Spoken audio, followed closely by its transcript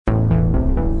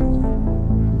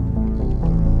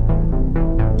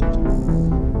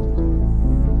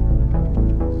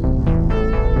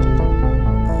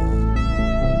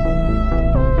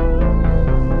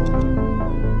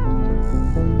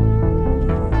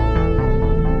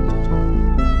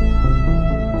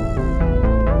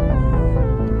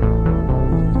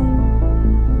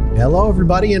Hello,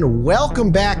 everybody, and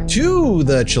welcome back to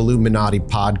the Chilluminati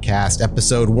Podcast,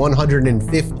 episode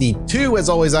 152. As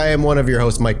always, I am one of your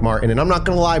hosts, Mike Martin, and I'm not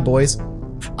going to lie, boys.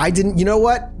 You know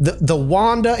what? The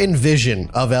Wanda and Vision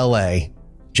of LA,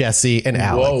 Jesse and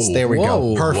Alex. There we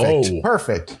go.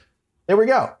 Perfect. There we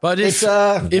go. But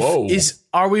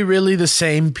are we really the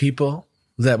same people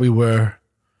that we were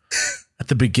at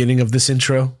the beginning of this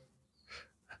intro?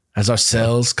 As our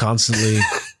cells constantly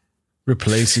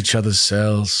replace each other's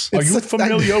cells. Are you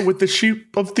familiar with the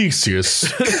sheep of Theseus?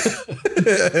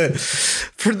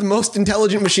 For the most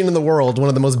intelligent machine in the world, one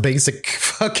of the most basic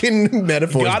fucking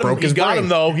metaphors broke his brain.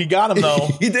 He got him though.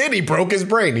 He did. He broke his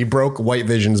brain. He broke White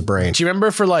Vision's brain. Do you remember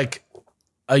for like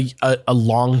a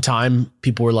long time,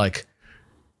 people were like,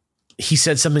 he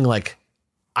said something like,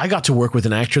 I got to work with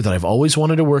an actor that I've always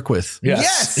wanted to work with.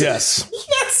 Yes.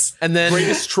 And then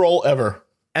greatest troll ever.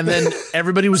 And then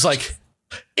everybody was like,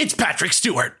 it's Patrick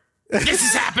Stewart. This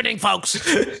is happening, folks.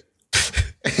 And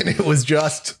it was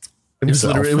just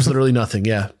himself. It was literally nothing.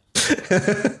 Yeah.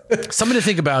 Something to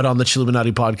think about on the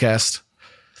Chilluminati Podcast.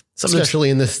 Especially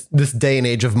in this day and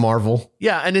age of Marvel.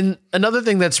 Yeah. And in another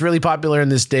thing that's really popular in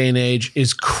this day and age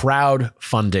is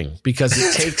crowdfunding, because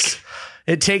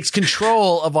it takes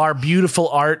control of our beautiful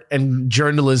art and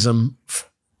journalism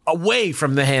away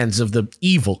from the hands of the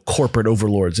evil corporate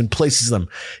overlords and places them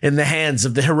in the hands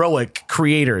of the heroic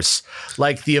creators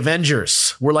like the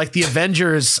Avengers. We're like the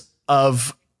Avengers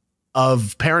of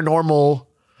paranormal.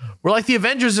 We're like the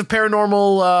Avengers of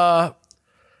paranormal,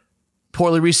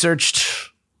 poorly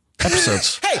researched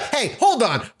episodes. Hey, hold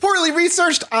on. Poorly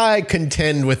researched? I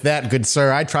contend with that, good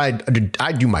sir. I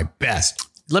do my best.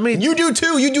 You do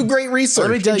too. You do great research.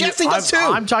 Let me tell Jesse does too.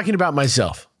 I'm talking about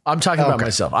myself. I'm you do great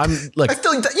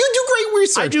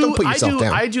research. Don't put yourself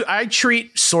down. I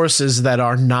treat sources that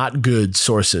are not good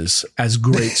sources as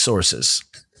great sources.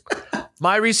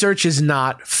 My research is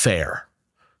not fair.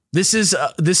 This is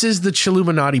the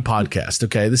Chilluminati Podcast.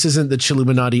 Okay, this isn't the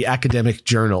Chilluminati Academic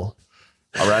Journal.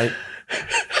 All right.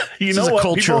 You know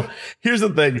what? Here's the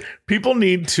thing. People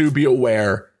need to be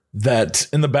aware that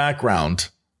in the background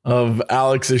of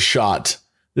Alex's shot,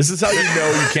 this is how you know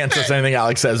you can't trust anything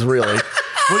Alex says, really.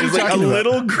 What are you talking about?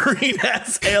 Little green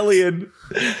ass alien.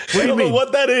 I don't know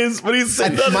what that is, but he's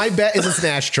saying my bet is it's an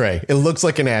ashtray. It looks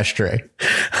like an ashtray.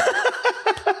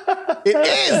 It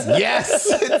is. Yes.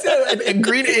 It's a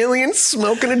green alien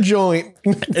smoking a joint.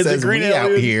 It's a green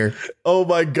alien out here. Oh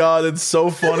my God. It's so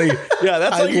funny. Yeah.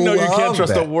 That's how you know you can't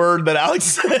trust a word that Alex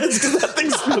says, because that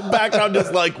thing's in the background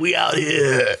just like, we out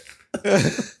here.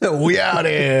 We out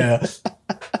here.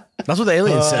 That's what the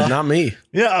alien said, not me.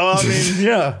 Yeah, well, I mean,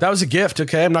 yeah. That was a gift,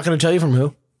 okay? I'm not going to tell you from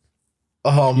who.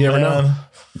 Oh, you never know.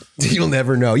 You'll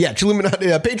never know. Yeah,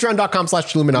 Chilluminati,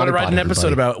 patreon.com/Chilluminati. I'm going to write an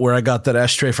episode about where I got that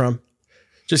ashtray from.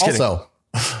 Just kidding. Also,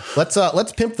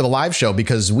 let's pimp the live show,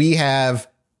 because we have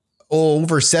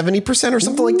over 70% or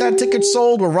something like that tickets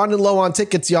sold. We're running low on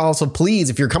tickets, y'all. So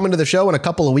please, if you're coming to the show in a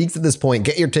couple of weeks at this point,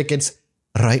 get your tickets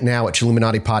right now at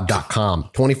ChilluminatiPod.com.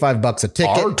 $25 a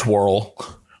ticket. Our twirl.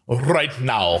 Right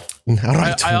now.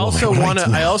 I also want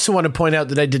to point out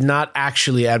that I did not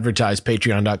actually advertise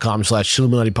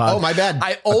patreon.com/ChilluminatiPod. Oh, my bad.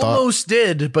 I almost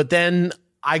did, but then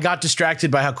I got distracted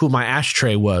by how cool my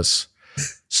ashtray was.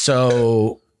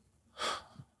 So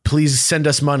please send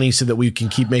us money so that we can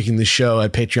keep making the show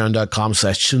at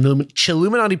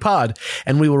patreon.com/ChilluminatiPod,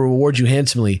 and we will reward you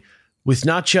handsomely with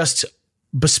not just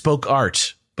bespoke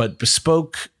art, but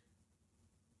bespoke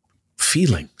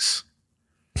feelings.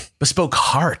 Bespoke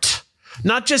heart,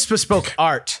 not just bespoke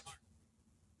art,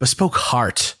 bespoke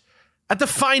heart at the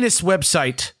finest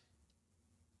website.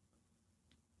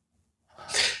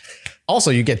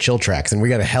 Also, you get Chill Tracks, and we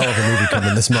got a hell of a movie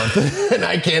coming this month, and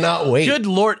I cannot wait. Good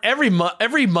Lord. Every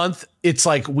month, it's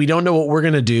like, we don't know what we're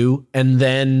going to do. And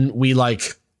then we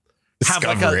have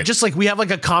we have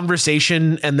a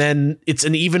conversation, and then it's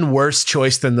an even worse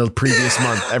choice than the previous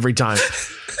month every time.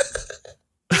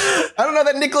 I don't know,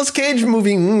 that Nicolas Cage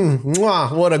movie.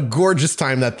 What a gorgeous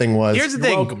time that thing was. Here's the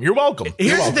thing. You're welcome.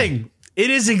 Here's the thing.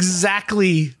 It is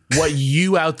exactly what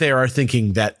you out there are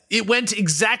thinking, that it went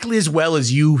exactly as well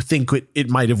as you think it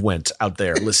might have went out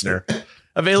there, listener.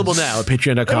 Available now at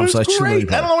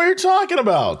patreon.com/ChilluminatiPod. I don't know what you're talking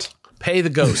about. Pay the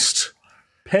ghost.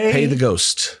 Pay the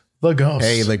ghost. The ghost.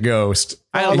 Pay the ghost.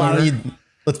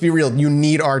 Let's be real. You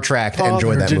need our track to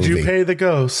enjoy that movie. Did you pay the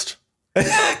ghost?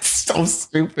 It's so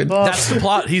stupid. That's the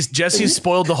plot. Jesse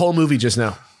spoiled the whole movie just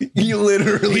now. You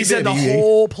literally He said the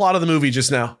whole plot of the movie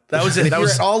just now. That was it. That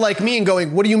was all like me and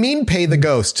going, what do you mean pay the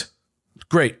ghost?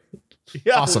 Great.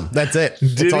 Yeah. Awesome. That's it.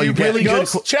 That's Did all you pay the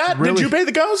ghost? Chat, really? Did you pay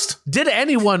the ghost? Did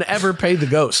anyone ever pay the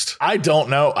ghost? I don't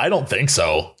know. I don't think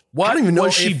so. What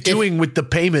was she doing with the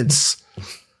payments?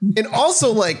 And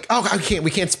also, like, we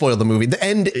can't spoil the movie. The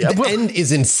end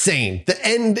is insane. The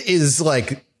end is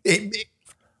like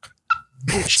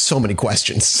so many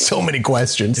questions.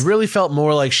 It really felt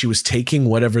more like she was taking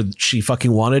whatever she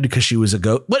fucking wanted because she was a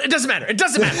ghost. But it doesn't matter.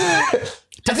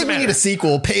 I think we need a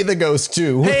sequel. Pay the Ghost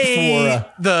too. Hey,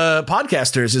 the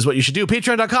podcasters is what you should do.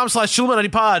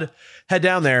 Patreon.com/ChilluMinatiPod. Head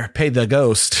down there. Pay the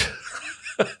Ghost.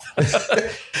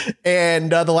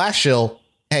 And the last shill.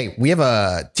 Hey, we have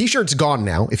a t-shirt's gone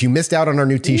now. If you missed out on our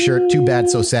new t-shirt, too bad,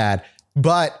 so sad.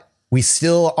 But we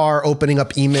still are opening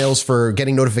up emails for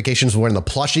getting notifications when the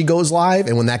plushie goes live.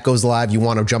 And when that goes live, you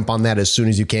want to jump on that as soon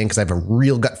as you can, because I have a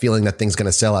real gut feeling that thing's going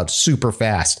to sell out super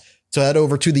fast. So head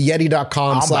over to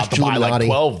theyeti.com/Chilluminati. I'm about to buy like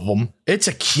 12 of them. It's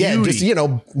a cutie. Yeah,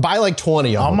 just, buy like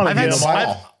 20 of them. I'm going to get them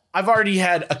all. I've already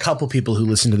had a couple people who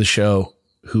listen to the show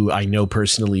who I know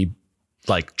personally,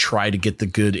 like, try to get the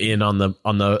good in on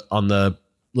the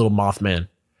little Mothman.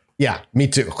 Yeah, me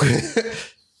too.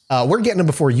 We're getting them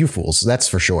before you fools. That's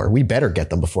for sure. We better get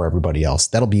them before everybody else.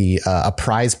 That'll be a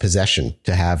prized possession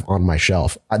to have on my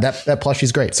shelf. That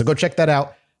plushie's great. So go check that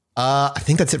out. I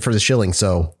think that's it for the shilling.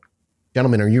 So,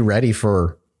 gentlemen, are you ready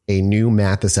for a new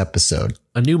Mathis episode?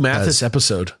 A new Mathis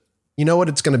episode. You know what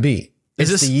it's going to be.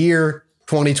 It's the year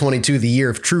 2022, the year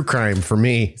of true crime for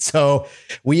me. So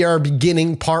we are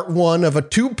beginning part 1 of a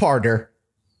 2-parter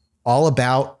all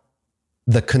about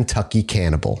the Kentucky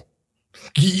Cannibal.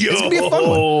 Yo. It's gonna be a fun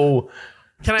one.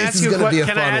 Can I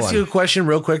ask you a question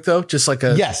real quick though? Just like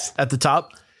yes. At the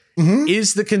top. Mm-hmm.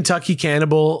 Is the Kentucky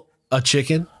Cannibal a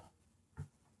chicken?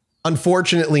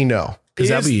 Unfortunately, no. Because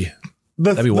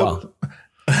that'd be wild.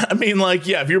 I mean, like,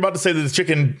 yeah, if you're about to say that this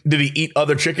chicken, did he eat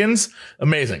other chickens?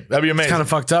 Amazing. That'd be amazing. It's kind of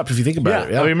fucked up if you think about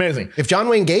it. Yeah, that'd be amazing. If John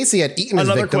Wayne Gacy had eaten his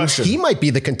victims, he might be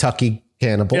the Kentucky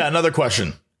Cannibal. Yeah, another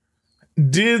question.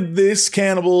 Did this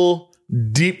cannibal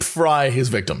deep fry his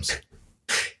victims?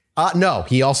 No,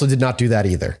 he also did not do that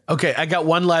either. Okay, I got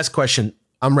one last question.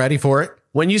 I'm ready for it.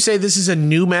 When you say this is a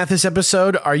new Mathis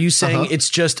episode, are you saying it's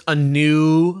just a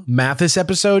new Mathis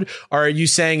episode? Or are you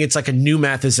saying it's like a new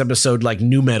Mathis episode, like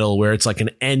new metal, where it's like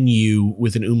an NU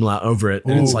with an umlaut over it?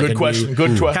 And it's like good question.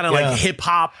 Good question. Kind of like hip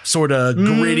hop, sort of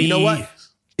gritty, you know what?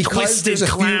 Twisted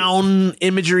clown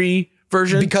imagery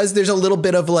version. Because there's a little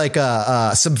bit of like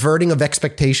a subverting of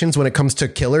expectations when it comes to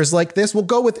killers like this. We'll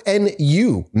go with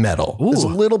NU metal. It's a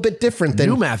little bit different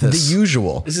than the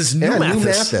usual. This is new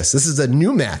Mathis. This is a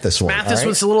new Mathis one. Mathis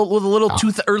with a little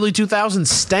early 2000s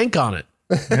stank on it.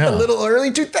 Yeah. A little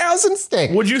early 2000s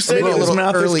stank. Would you say that this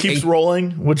Mathis keeps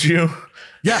rolling? Would you?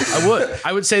 Yeah, I would.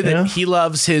 I would say that he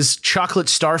loves his chocolate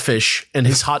starfish and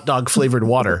his hot dog flavored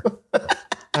water.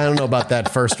 I don't know about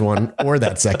that first one or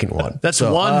that second one. That's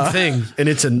one thing, and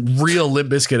it's a real Limp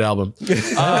Bizkit album.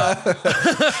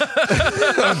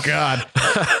 Oh, God.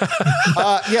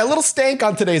 A little stank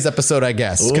on today's episode, I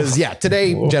guess. Because,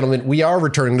 today, gentlemen, we are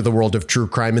returning to the world of true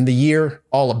crime in the year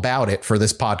all about it for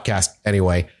this podcast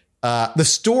anyway. The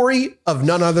story of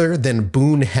none other than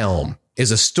Boone Helm is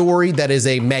a story that is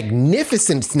a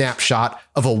magnificent snapshot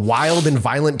of a wild and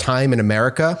violent time in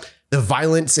America. The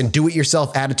violence and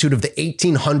do-it-yourself attitude of the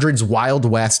 1800s Wild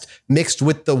West, mixed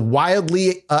with the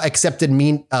wildly accepted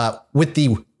meaning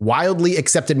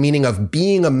of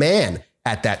being a man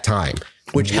at that time,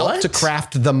 which helped to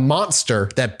craft the monster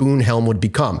that Boone Helm would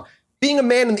become. Being a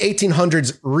man in the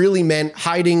 1800s really meant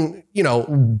hiding,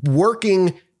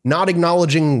 working, not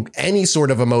acknowledging any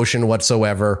sort of emotion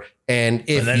whatsoever. And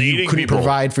if you couldn't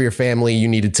provide for your family, you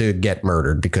needed to get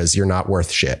murdered because you're not worth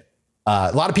shit.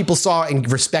 A lot of people saw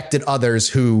and respected others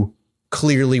who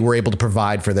clearly were able to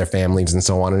provide for their families and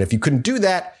so on. And if you couldn't do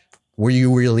that, were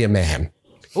you really a man?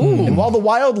 Ooh. And while the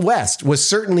Wild West was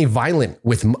certainly violent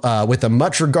with a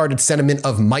much regarded sentiment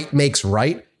of might makes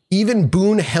right, even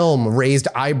Boone Helm raised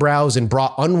eyebrows and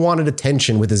brought unwanted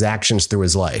attention with his actions through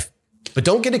his life. But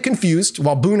don't get it confused.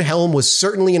 While Boone Helm was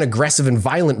certainly an aggressive and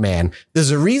violent man,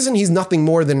 there's a reason he's nothing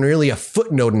more than really a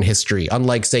footnote in history,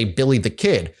 unlike, say, Billy the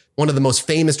Kid, one of the most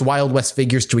famous Wild West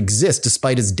figures to exist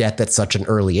despite his death at such an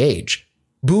early age.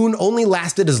 Boone only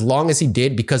lasted as long as he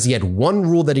did because he had one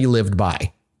rule that he lived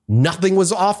by. Nothing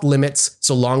was off limits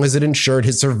so long as it ensured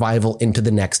his survival into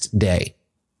the next day.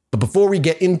 But before we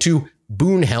get into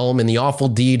Boone Helm and the awful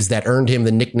deeds that earned him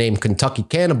the nickname Kentucky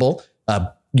Cannibal,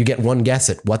 you get one guess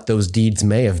at what those deeds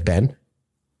may have been.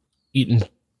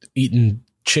 Eating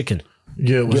chicken.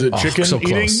 Yeah, was it chicken so eating?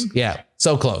 Close. Yeah,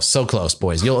 so close,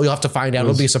 boys. You'll have to find out.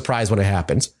 It'll be a surprise when it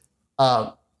happens.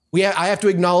 I have to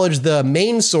acknowledge the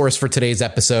main source for today's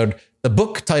episode, the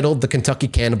book titled The Kentucky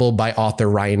Cannibal by author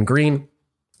Ryan Green.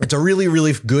 It's a really,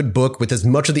 really good book with as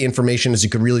much of the information as you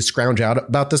could really scrounge out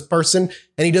about this person.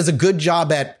 And he does a good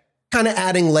job at kind of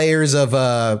adding layers of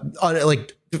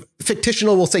like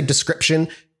fictional, we'll say, description,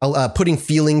 putting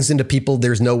feelings into people.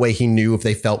 There's no way he knew if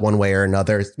they felt one way or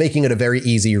another. It's making it a very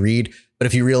easy read. But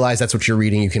if you realize that's what you're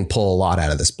reading, you can pull a lot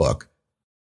out of this book.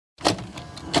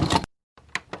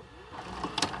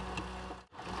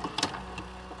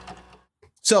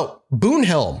 So Boone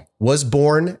Helm was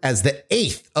born as the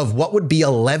 8th of what would be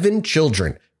 11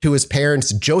 children to his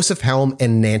parents, Joseph Helm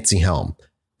and Nancy Helm.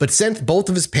 But since both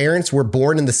of his parents were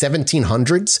born in the 1700s,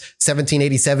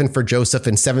 1787 for Joseph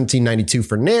and 1792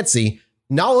 for Nancy,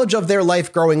 knowledge of their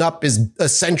life growing up is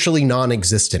essentially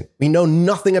non-existent. We know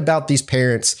nothing about these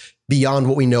parents beyond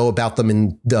what we know about them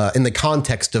in the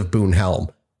context of Boone Helm.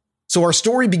 So our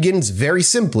story begins very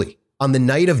simply on the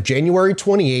night of January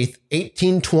 28th,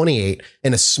 1828,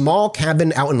 in a small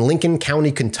cabin out in Lincoln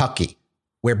County, Kentucky,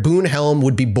 where Boone Helm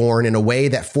would be born in a way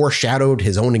that foreshadowed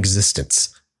his own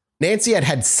existence. Nancy had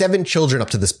had 7 children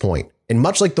up to this point, and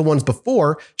much like the ones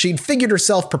before, she'd figured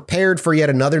herself prepared for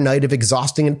yet another night of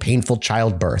exhausting and painful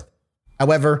childbirth.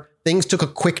 However, things took a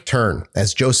quick turn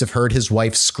as Joseph heard his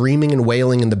wife screaming and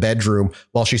wailing in the bedroom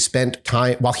while he spent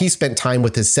time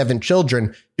with his 7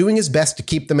 children, doing his best to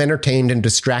keep them entertained and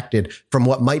distracted from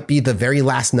what might be the very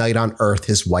last night on earth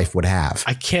his wife would have.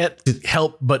 I can't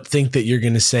help but think that you're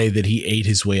going to say that he ate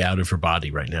his way out of her body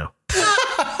right now.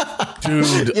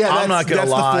 Dude, yeah, I'm not gonna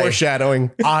lie. The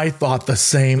foreshadowing. I thought the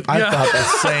same. I thought the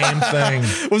same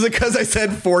thing. Was it because I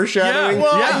said foreshadowing? Yeah,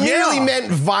 well, I really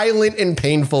meant violent and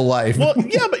painful life. Well,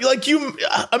 yeah, but like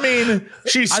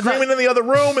she's screaming in the other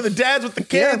room, and the dad's with the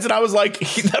kids, and I was like,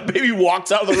 that baby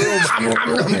walks out of the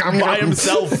room by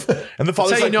himself, and the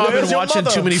father's like, I've been watching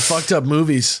too many fucked up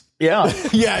movies. Yeah,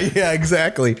 yeah,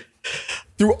 exactly.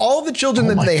 Through all the children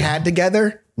that they had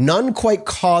together, none quite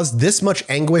caused this much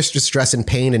anguish, distress, and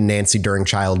pain in Nancy during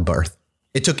childbirth.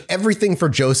 It took everything for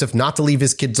Joseph not to leave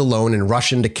his kids alone and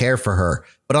rush in to care for her.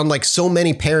 But unlike so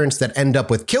many parents that end up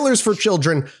with killers for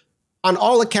children, on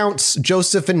all accounts,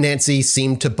 Joseph and Nancy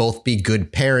seemed to both be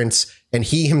good parents, and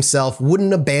he himself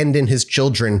wouldn't abandon his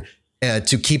children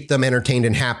to keep them entertained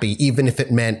and happy, even if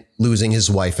it meant losing his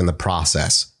wife in the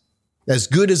process.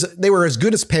 They were as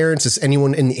good as parents as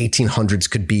anyone in the 1800s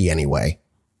could be anyway.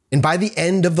 And by the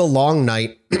end of the long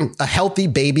night, a healthy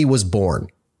baby was born,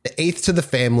 the 8th to the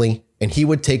family, and he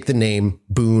would take the name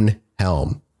Boone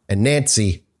Helm, and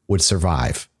Nancy would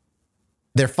survive.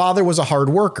 Their father was a hard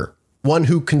worker, one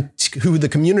who the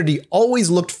community always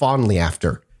looked fondly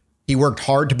after. He worked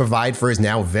hard to provide for his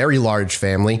now very large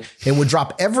family and would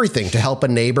drop everything to help a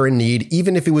neighbor in need,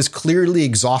 even if he was clearly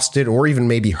exhausted or even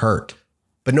maybe hurt.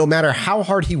 But no matter how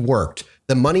hard he worked,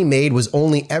 the money made was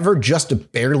only ever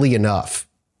just barely enough.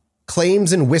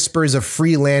 Claims and whispers of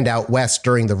free land out west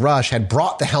during the rush had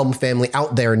brought the Helm family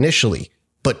out there initially,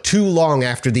 but too long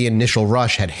after the initial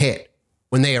rush had hit.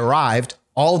 When they arrived,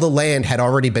 all the land had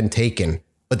already been taken,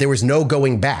 but there was no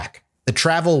going back. The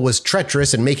travel was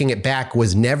treacherous and making it back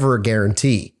was never a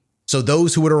guarantee. So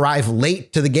those who would arrive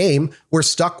late to the game were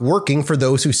stuck working for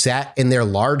those who sat in their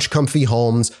large comfy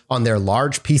homes on their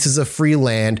large pieces of free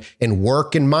land and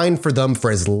work and mine for them for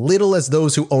as little as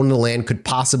those who own the land could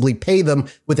possibly pay them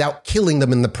without killing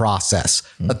them in the process.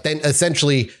 But then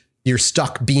essentially you're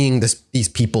stuck being these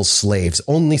people's slaves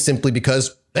only simply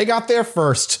because they got there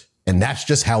first. And that's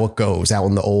just how it goes out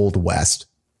in the Old West.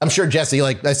 I'm sure, Jesse,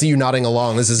 I see you nodding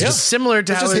along. This is just similar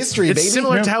to how history, it's baby.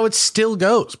 similar to how it still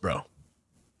goes, bro.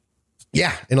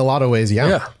 Yeah, in a lot of ways,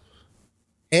 yeah.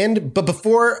 But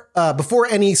before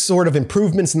any sort of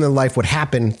improvements in their life would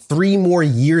happen, 3 more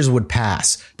years would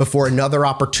pass before another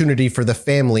opportunity for the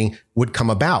family would come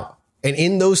about. And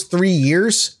in those 3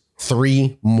 years,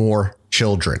 3 more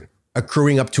children,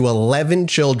 accruing up to 11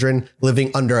 children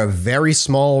living under a very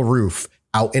small roof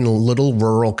out in little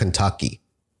rural Kentucky.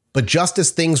 But just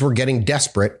as things were getting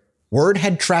desperate, word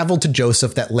had traveled to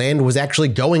Joseph that land was actually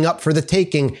going up for the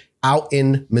taking out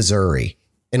in Missouri.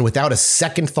 And without a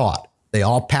second thought, they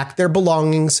all packed their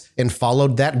belongings and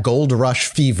followed that gold rush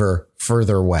fever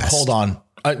further west. Hold on.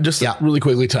 Really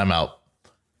quickly, time out.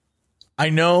 I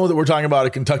know that we're talking about a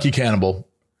Kentucky cannibal,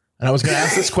 and I was going to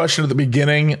ask this question at the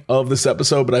beginning of this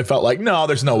episode, but I felt like, no,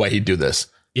 there's no way he'd do this.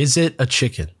 Is it a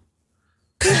chicken?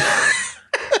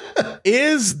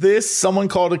 Is this someone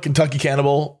called a Kentucky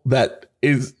cannibal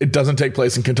it doesn't take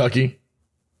place in Kentucky?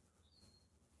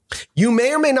 You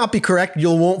may or may not be correct.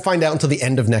 You won't find out until the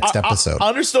end of next episode.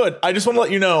 Understood. I just want to let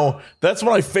you know that's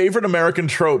one of my favorite American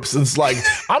tropes. It's like,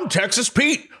 I'm Texas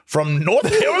Pete from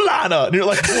North Carolina. And you're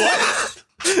like, what?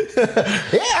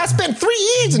 Yeah, I spent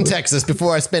 3 years in Texas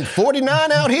before I spent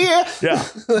 49 out here. Yeah.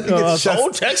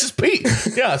 Old Texas Pete.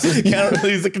 Yeah, so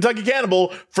he's the Kentucky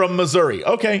Cannibal from Missouri.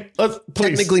 Okay, please.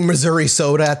 Technically Missouri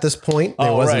soda at this point.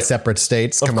 There wasn't separate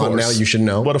states. Come on now, you should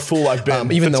know. What a fool I've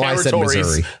been. Even though I said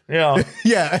Missouri. Yeah.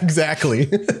 Yeah, exactly.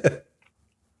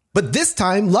 But this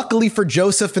time, luckily for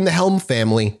Joseph and the Helm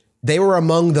family, they were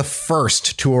among the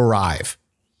first to arrive.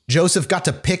 Joseph got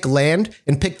to pick land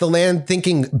and pick the land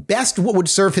thinking best what would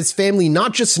serve his family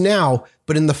not just now,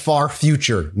 but in the far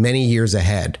future, many years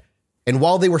ahead. And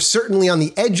while they were certainly on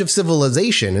the edge of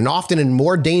civilization and often in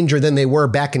more danger than they were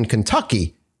back in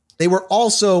Kentucky, they were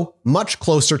also much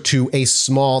closer to a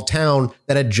small town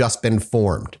that had just been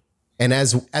formed. And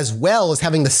as well as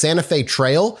having the Santa Fe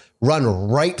Trail run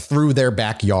right through their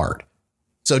backyard.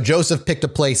 So Joseph picked a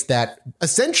place that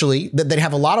essentially that they'd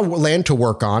have a lot of land to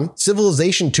work on,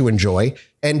 civilization to enjoy.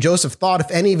 And Joseph thought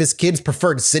if any of his kids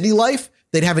preferred city life,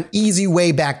 they'd have an easy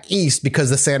way back east because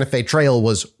the Santa Fe Trail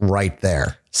was right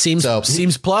there. Seems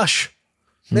plush.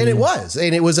 And it was.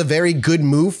 And it was a very good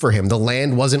move for him. The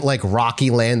land wasn't like rocky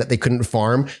land that they couldn't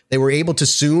farm. They were able to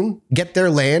soon get their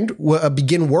land,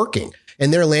 begin working.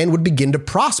 And their land would begin to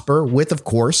prosper with, of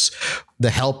course,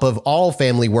 the help of all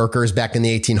family workers back in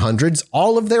the 1800s,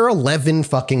 all of their 11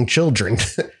 fucking children.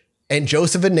 And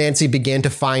Joseph and Nancy began to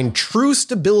find true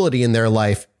stability in their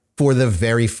life for the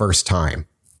very first time.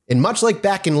 And much like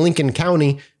back in Lincoln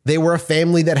County, they were a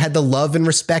family that had the love and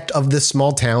respect of this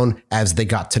small town as they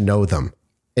got to know them.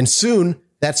 And soon,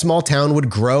 that small town would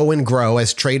grow and grow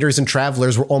as traders and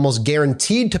travelers were almost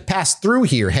guaranteed to pass through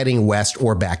here heading west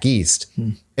or back east.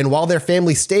 And while their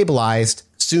family stabilized,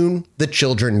 soon the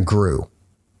children grew.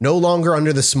 No longer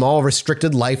under the small,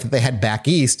 restricted life that they had back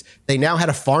east, they now had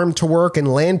a farm to work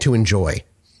and land to enjoy.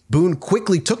 Boone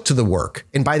quickly took to the work,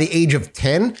 and by the age of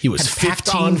 10, he was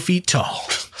 15 feet tall.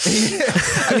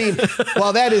 I mean,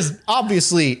 while that is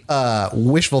obviously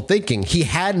wishful thinking, he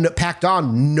had packed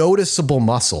on noticeable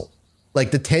muscle.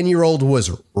 Like the 10-year-old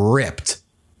was ripped.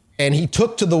 And he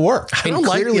took to the work. I don't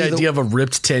like the idea of a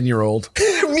ripped 10-year-old.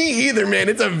 Me either, man.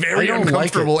 It's a very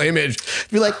uncomfortable image.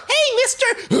 Be like, hey, mister.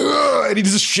 And he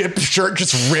just shirt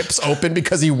just rips open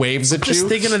because he waves at you. Just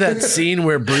thinking of that scene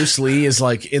where Bruce Lee is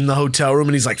like in the hotel room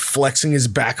and he's like flexing his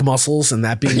back muscles and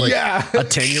that being like a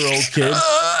 10-year-old kid.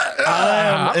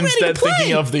 I'm instead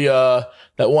thinking of the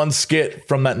that one skit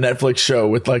from that Netflix show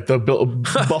with like the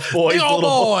buff boys. Big old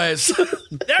boys.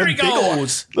 There he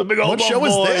goes. The big old what show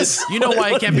boys. is this? You know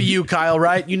why it can't be you, Kyle,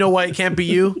 right? You know why it can't be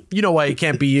you? You know why it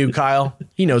can't be you, Kyle?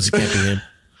 He knows it can't be him.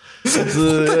 What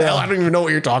the hell? I don't even know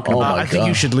what you're talking about. I think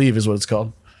You Should Leave is what it's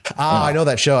called. I know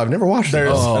that show. I've never watched it.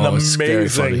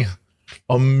 There's an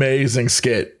amazing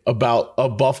skit about a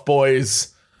Buff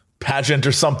Boys pageant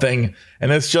or something.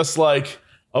 And it's just like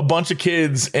a bunch of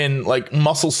kids in like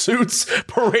muscle suits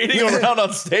parading around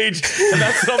on stage. And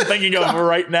that's what I'm thinking of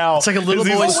right now. It's like a little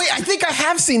boy. Oh, wait, I think I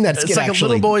have seen that skit. It's like actually. a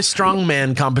little boy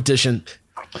strongman competition.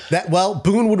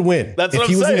 Boone would win. That's what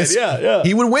I'm saying. Yeah.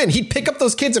 He would win. He'd pick up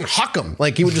those kids and huck them.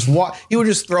 Like he would just walk. He would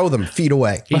just throw them feet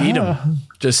away. He'd eat them.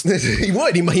 Just he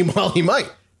would. He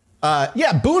might.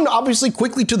 Boone obviously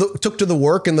quickly took to the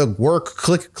work, and the work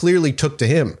clearly took to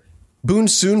him. Boone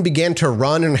soon began to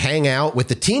run and hang out with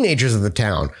the teenagers of the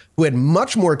town, who had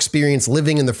much more experience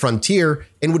living in the frontier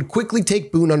and would quickly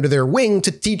take Boone under their wing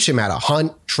to teach him how to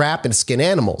hunt, trap, and skin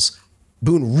animals.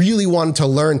 Boone really wanted to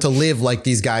learn to live like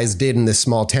these guys did in this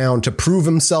small town, to prove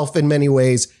himself in many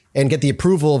ways and get the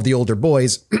approval of the older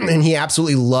boys, and he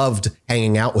absolutely loved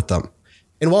hanging out with them.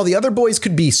 And while the other boys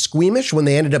could be squeamish when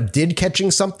they did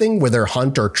catching something with their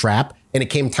hunt or trap and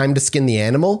it came time to skin the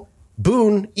animal,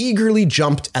 Boone eagerly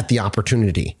jumped at the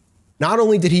opportunity. Not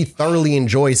only did he thoroughly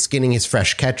enjoy skinning his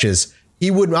fresh catches,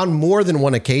 he would on more than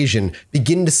one occasion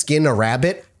begin to skin a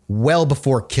rabbit well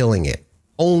before killing it,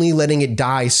 only letting it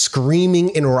die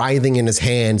screaming and writhing in his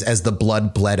hands as the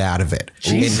blood bled out of it.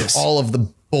 Jesus. And all of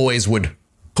the boys would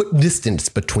put distance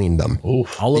between them.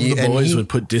 All of the boys would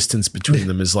put distance between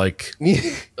them is like...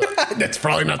 That's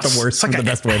probably not the worst. It's like the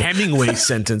best way. Hemingway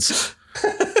sentence.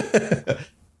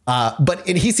 But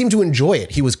he seemed to enjoy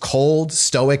it. He was cold,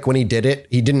 stoic when he did it.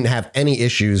 He didn't have any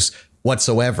issues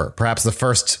whatsoever. Perhaps the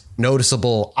first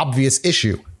noticeable, obvious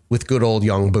issue with good old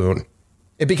young Boone.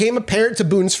 It became apparent to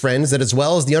Boone's friends that as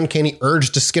well as the uncanny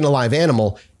urge to skin a live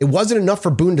animal, it wasn't enough for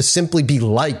Boone to simply be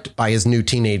liked by his new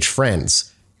teenage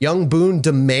friends. Young Boone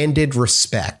demanded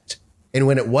respect. And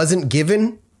when it wasn't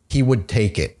given, he would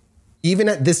take it. Even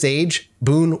at this age,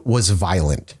 Boone was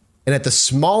violent. And at the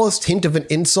smallest hint of an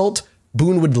insult,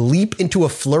 Boone would leap into a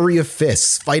flurry of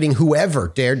fists, fighting whoever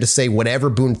dared to say whatever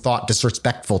Boone thought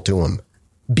disrespectful to him.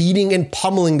 Beating and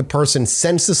pummeling the person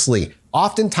senselessly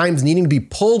oftentimes needing to be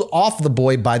pulled off the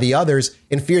boy by the others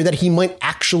in fear that he might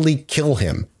actually kill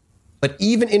him. But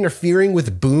even interfering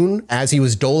with Boone as he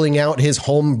was doling out his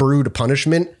home-brewed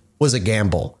punishment was a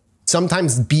gamble.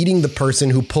 Sometimes beating the person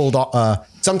who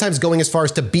sometimes going as far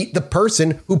as to beat the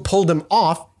person who pulled him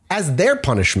off as their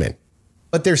punishment.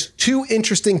 But there's two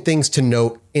interesting things to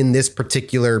note in this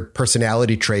particular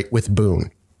personality trait with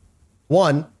Boone.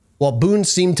 One, while Boone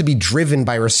seemed to be driven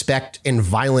by respect and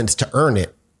violence to earn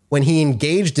it, when he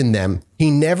engaged in them,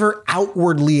 he never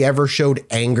outwardly ever showed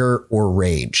anger or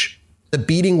rage. The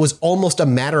beating was almost a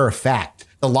matter of fact,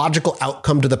 the logical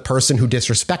outcome to the person who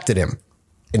disrespected him.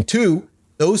 And two,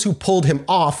 those who pulled him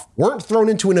off weren't thrown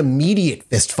into an immediate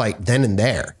fistfight then and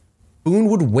there. Boone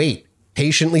would wait,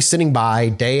 patiently sitting by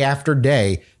day after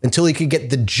day until he could get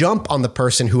the jump on the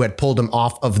person who had pulled him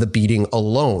off of the beating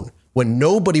alone, when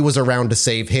nobody was around to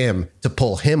save him, to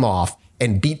pull him off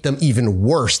and beat them even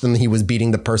worse than he was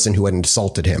beating the person who had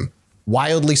insulted him,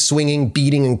 wildly swinging,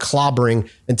 beating, and clobbering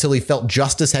until he felt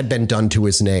justice had been done to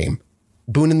his name.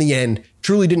 Boone, in the end,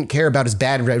 truly didn't care about his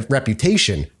bad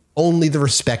reputation, only the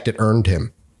respect it earned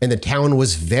him, and the town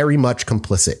was very much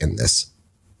complicit in this.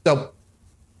 So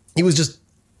he was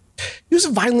a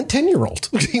violent 10-year-old.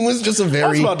 He was just a very... I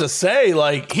was about to say,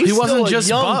 like, he wasn't just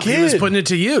buff, he was putting it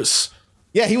to use.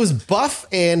 Yeah, he was buff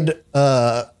and,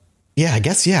 I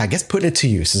guess putting it to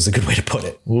use is a good way to put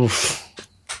it. Oof.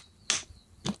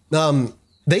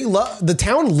 The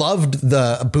town loved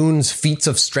the Boone's feats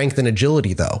of strength and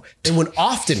agility, though, and would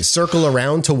often circle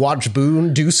around to watch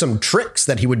Boone do some tricks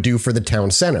that he would do for the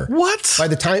town center. What? By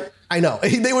the time, I know,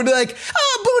 they would be like,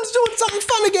 oh, Boone's doing something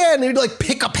fun again. And he'd like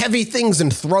pick up heavy things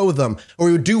and throw them. Or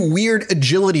he would do weird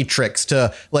agility tricks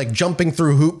to like jumping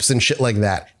through hoops and shit like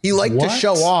that. He liked to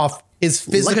show off his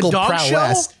physical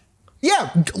prowess. Show?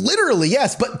 Yeah, literally,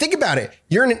 yes. But think about it.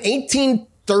 You're in an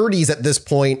 1830s at this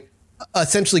point,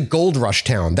 essentially gold rush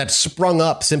town that sprung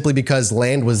up simply because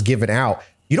land was given out.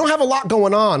 You don't have a lot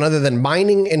going on other than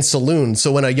mining and saloons.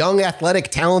 So when a young, athletic,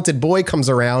 talented boy comes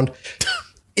around,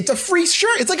 it's a free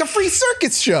shirt. It's like a free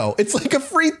circus show. It's like a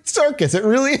free circus. It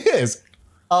really is.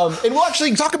 And we'll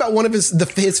actually talk about one of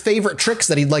his favorite tricks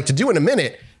that he'd like to do in a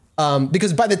minute.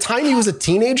 Because by the time he was a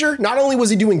teenager, not only was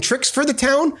he doing tricks for the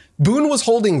town, Boone was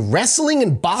holding wrestling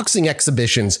and boxing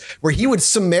exhibitions where he would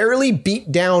summarily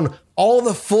beat down all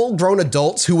the full-grown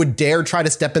adults who would dare try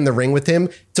to step in the ring with him,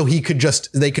 so they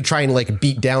could try and like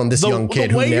beat down this young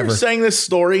kid who never. The way you're saying this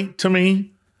story to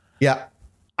me, yeah,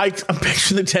 I'm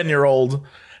picturing the 10-year-old,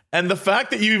 and the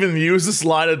fact that you even use this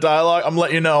line of dialogue, I'm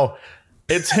letting you know,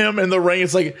 it's him in the ring.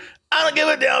 It's like, I don't give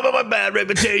a damn about my bad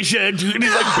reputation. And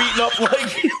he's like beating up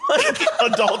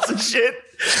like adults and shit.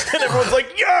 And everyone's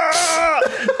like, yeah.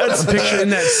 I'm picturing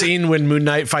that scene when Moon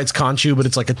Knight fights Khonshu, but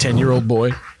it's like a 10-year-old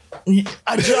boy.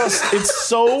 It's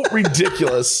so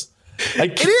ridiculous.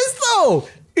 It is though.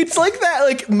 It's like that,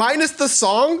 like minus the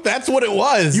song. That's what it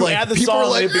was. You like, add the song,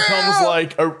 like, it becomes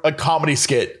like a comedy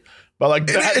skit. But like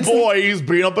that boy, he's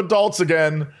beating up adults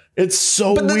again. It's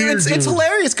so weird. It's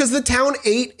hilarious because the town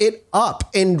ate it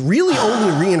up and really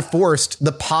only reinforced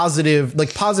the positive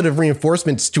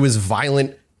reinforcements to his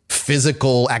violent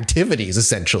physical activities,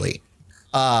 essentially.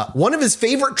 One of his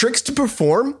favorite tricks to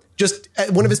perform,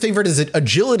 one of his favorite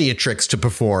agility tricks to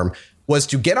perform, was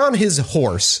to get on his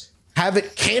horse, have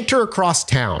it canter across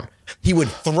town. He would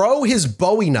throw his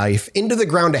Bowie knife into the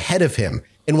ground ahead of him,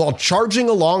 and while charging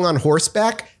along on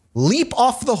horseback, leap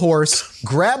off the horse,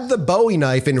 grab the Bowie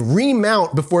knife, and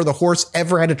remount before the horse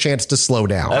ever had a chance to slow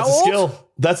down. That's a skill.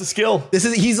 That's a skill.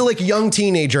 He's a like young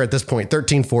teenager at this point,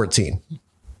 13, 14.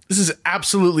 This is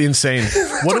absolutely insane.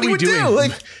 What are we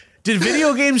doing? Did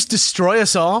video games destroy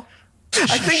us all?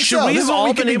 I think Should we have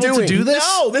all been able to do this?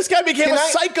 No, this guy became a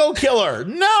psycho killer.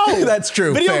 No, that's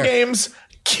true. Video games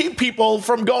keep people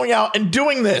from going out and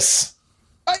doing this.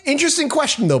 Interesting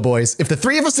question, though, boys. If the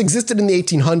three of us existed in the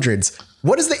 1800s,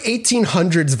 what is the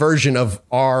 1800s version of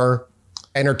our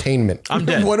entertainment? I'm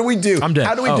dead. What do we do? I'm dead.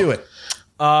 How do we do it?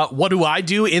 What do I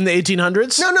do in the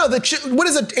 1800s? No. What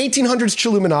is an 1800s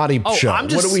Chilluminati show? I'm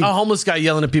just a homeless guy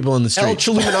yelling at people in the street. El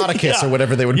Chilluminaticus or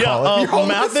whatever they would call it.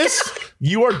 Mathis,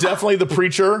 you are definitely the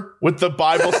preacher with the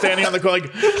Bible standing on the corner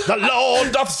like, the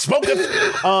Lord doth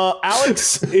spoketh.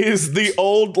 Alex is the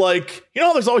old, like,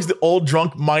 there's always the old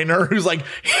drunk miner who's like,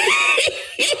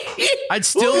 I'd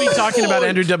still be talking about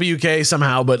Andrew WK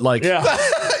somehow, but like,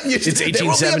 it's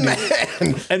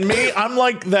 1870. And me, I'm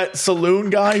like that saloon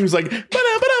guy who's like,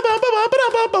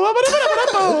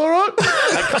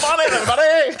 Like, come on in,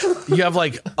 everybody. You have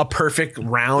like a perfect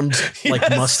round like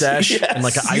mustache and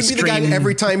like an ice You'd be the cream. guy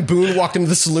every time Boone walked into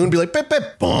the saloon, be like, bip,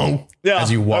 bip, bong,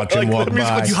 as you watch him walk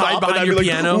by. You hide behind your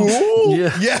piano.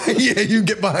 Yeah, you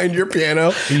get behind your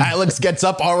piano. Alex gets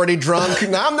up already drunk.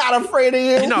 No, I'm not afraid of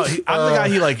you. No, I'm the guy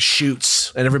he like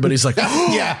shoots, and everybody's like,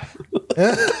 yeah.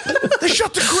 they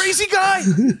shot the crazy guy.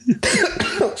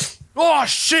 Oh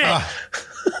shit!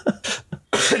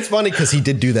 It's funny because he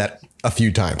did do that a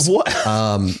few times. What?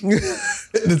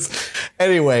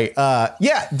 Anyway,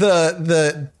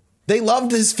 they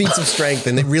loved his feats of strength,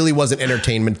 and it really was an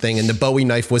entertainment thing. And the Bowie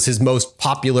knife was his most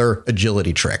popular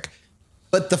agility trick.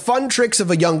 But the fun tricks of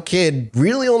a young kid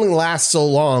really only last so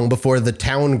long before the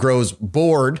town grows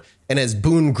bored. And as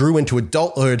Boone grew into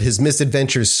adulthood, his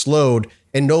misadventures slowed,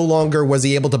 and no longer was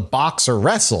he able to box or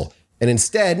wrestle. And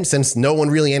instead, since no one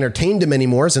really entertained him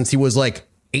anymore, since he was like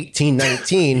 18,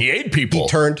 19, he ate people. He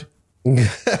turned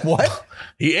what?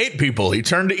 He ate people. He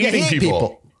turned to eating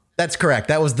people. That's correct.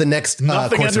 That was the next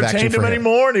Nothing course of action entertained for him him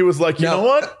anymore, and he was like, you know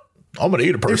what? I'm going to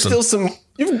eat a There's person. still some.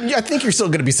 I think you're still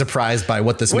going to be surprised by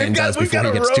what this man does before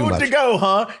he gets too much. We've got a road to go,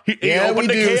 huh? He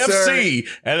opened a KFC,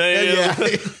 sir. and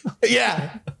then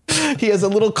yeah, he has a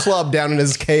little club down in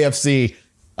his KFC.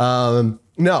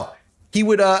 No, he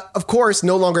would, of course,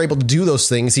 no longer able to do those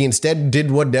things. He instead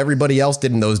did what everybody else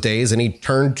did in those days, and he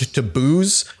turned to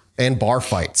booze and bar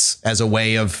fights as a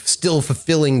way of still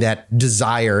fulfilling that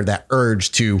desire, that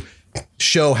urge to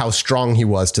show how strong he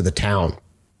was to the town.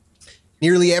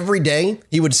 Nearly every day,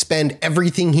 he would spend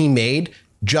everything he made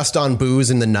just on booze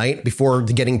in the night before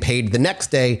getting paid the next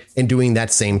day and doing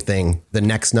that same thing the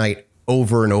next night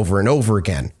over and over and over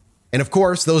again. And of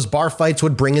course, those bar fights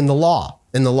would bring in the law,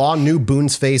 and the law knew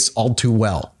Boone's face all too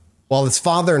well. While his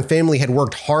father and family had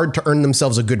worked hard to earn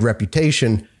themselves a good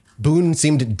reputation, Boone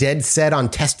seemed dead set on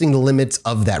testing the limits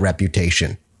of that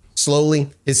reputation. Slowly,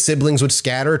 his siblings would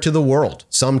scatter to the world,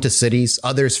 some to cities,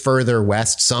 others further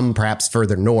west, some perhaps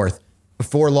further north.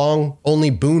 Before long,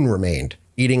 only Boone remained,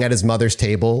 eating at his mother's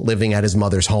table, living at his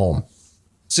mother's home.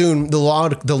 Soon, the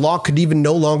law could even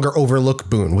no longer overlook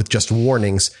Boone with just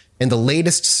warnings, and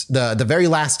the very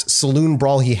last saloon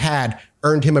brawl he had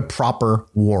earned him a proper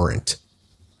warrant.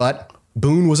 But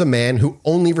Boone was a man who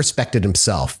only respected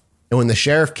himself, and when the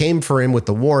sheriff came for him with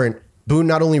the warrant, Boone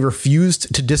not only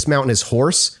refused to dismount his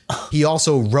horse, he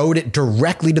also rode it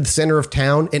directly to the center of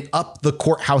town and up the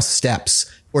courthouse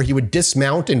steps, where he would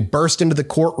dismount and burst into the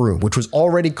courtroom, which was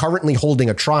already currently holding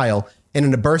a trial, and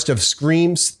in a burst of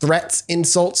screams, threats,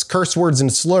 insults, curse words,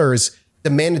 and slurs,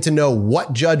 demanded to know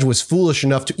what judge was foolish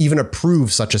enough to even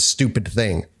approve such a stupid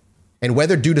thing. And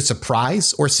whether due to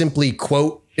surprise or simply,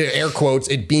 quote, air quotes,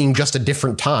 it being just a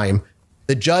different time,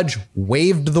 the judge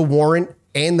waived the warrant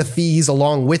and the fees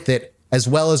along with it, as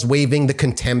well as waiving the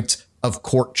contempt of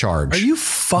court charge. Are you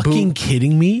fucking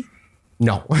kidding me?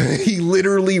 No, he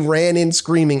literally ran in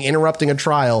screaming, interrupting a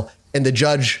trial, and the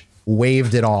judge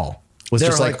waived it all. They're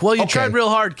just like, well, you tried real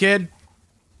hard, kid.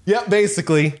 Yeah,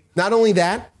 basically. Not only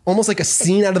that, almost like a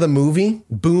scene out of the movie,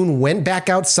 Boone went back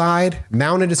outside,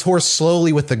 mounted his horse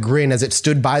slowly with a grin as it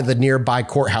stood by the nearby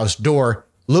courthouse door,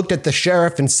 looked at the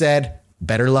sheriff and said,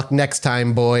 "Better luck next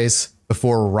time, boys,"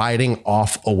 before riding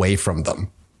off away from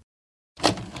them.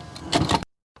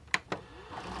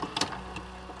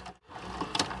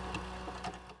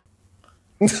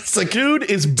 It's like, dude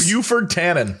is Buford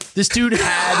Tannen. This dude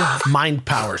had mind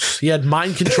powers. He had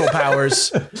mind control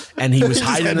powers, and he was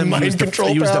hiding them.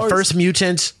 He was the first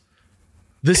mutant.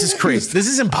 This is crazy. This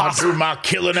is impossible. I'll do my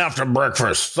killing after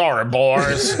breakfast. Sorry,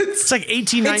 boys. It's like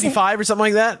 1895 or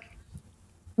something like that.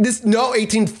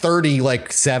 1830, like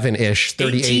 7-ish,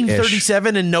 38-ish.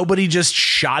 1837, and nobody just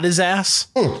shot his ass.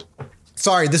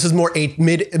 Sorry, this is more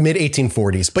mid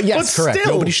 1840s. But yes, correct.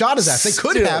 Still, nobody shot his ass. They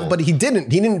could have, but he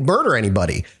didn't. He didn't murder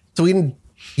anybody. So he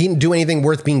didn't do anything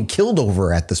worth being killed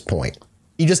over at this point.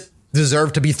 He just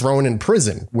deserved to be thrown in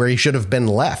prison where he should have been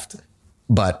left.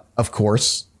 But of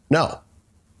course, no.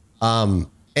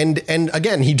 And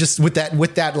again, he just with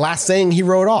that last saying, he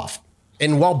rode off.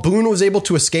 And while Boone was able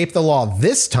to escape the law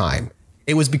this time,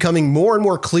 it was becoming more and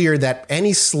more clear that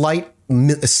any slight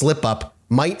slip up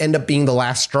might end up being the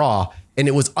last straw. And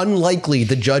it was unlikely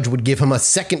the judge would give him a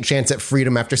second chance at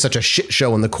freedom after such a shit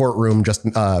show in the courtroom just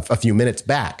a few minutes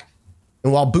back.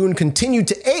 And while Boone continued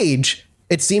to age,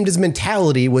 it seemed his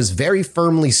mentality was very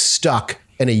firmly stuck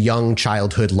in a young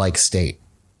childhood-like state.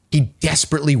 He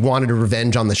desperately wanted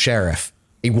revenge on the sheriff.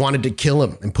 He wanted to kill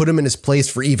him and put him in his place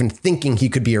for even thinking he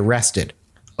could be arrested.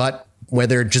 But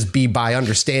whether it just be by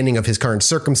understanding of his current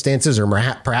circumstances or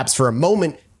perhaps for a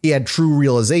moment he had true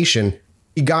realization,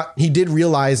 he did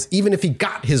realize even if he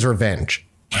got his revenge,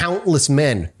 countless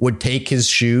men would take his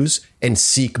shoes and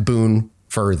seek Boone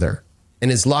further.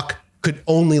 And his luck could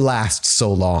only last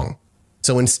so long.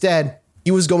 So instead,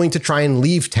 he was going to try and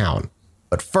leave town.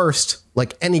 But first,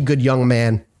 like any good young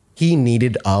man, he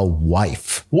needed a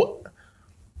wife. What?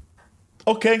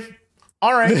 Okay.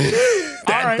 All right.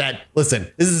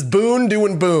 Listen, this is Boone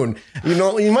doing Boone. You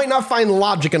know, you might not find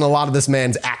logic in a lot of this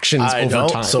man's actions over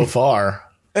time. So far.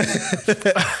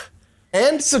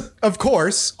 And so, of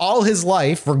course, all his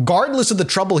life, regardless of the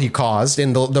trouble he caused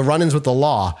and the run-ins with the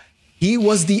law, he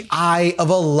was the eye of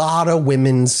a lot of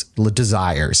women's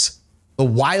desires. The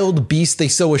wild beast they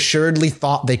so assuredly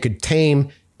thought they could tame.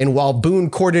 And while Boone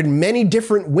courted many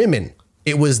different women,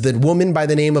 it was the woman by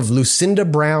the name of Lucinda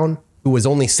Brown, who was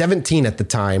only 17 at the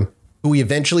time, who he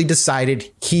eventually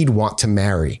decided he'd want to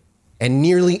marry. And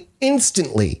nearly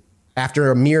instantly, after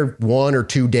a mere 1 or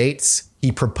 2 dates,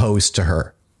 he proposed to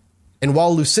her. And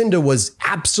while Lucinda was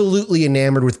absolutely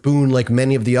enamored with Boone like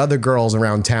many of the other girls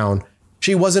around town,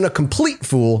 she wasn't a complete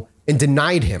fool and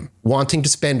denied him, wanting to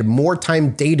spend more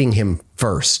time dating him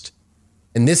first.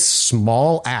 And this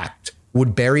small act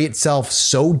would bury itself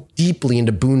so deeply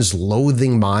into Boone's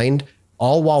loathing mind,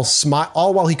 all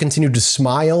while he continued to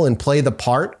smile and play the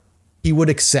part, he would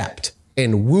accept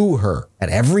and woo her at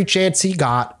every chance he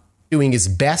got, doing his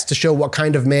best to show what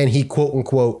kind of man he quote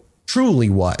unquote truly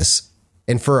was.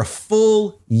 And for a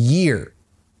full year,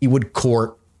 he would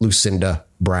court Lucinda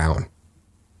Brown.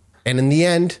 And in the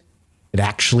end, it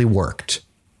actually worked.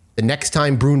 The next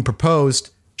time Boone proposed,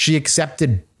 she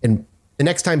accepted. And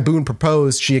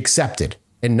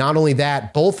not only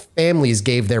that, both families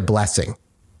gave their blessing.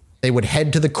 They would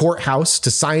head to the courthouse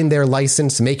to sign their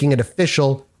license, making it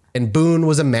official. And Boone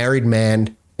was a married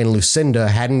man, and Lucinda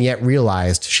hadn't yet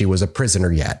realized she was a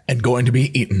prisoner yet. And going to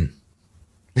be eaten.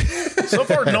 So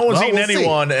far, no one's eaten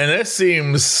anyone, and it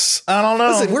seems, I don't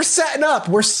know. Listen, we're setting up.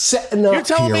 You're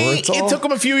telling me it took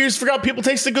them a few years to figure out people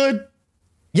tasted good?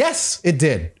 Yes, it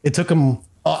did. It took them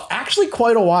actually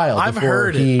quite a while. I've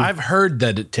heard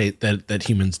that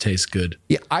humans taste good.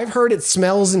 Yeah, I've heard it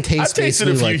smells and tastes. I've tasted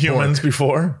a few humans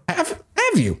before. Have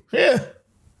you? Yeah.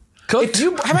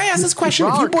 Have I asked this question?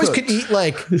 If you boys could eat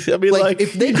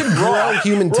if they could grow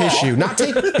human tissue, not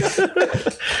take.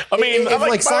 I mean, I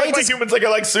like humans like I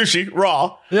like sushi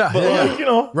raw. Yeah,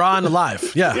 but raw and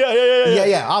alive. Yeah.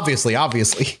 Yeah. Obviously.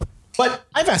 But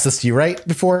I've asked this to you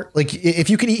before. Like, if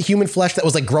you could eat human flesh that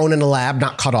was like grown in a lab,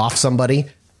 not cut off somebody,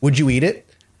 would you eat it?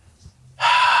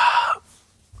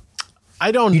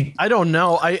 I don't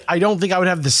know. I don't think I would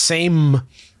have the same.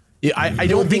 I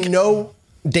don't think no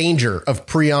danger of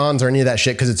prions or any of that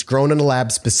shit because it's grown in a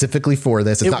lab specifically for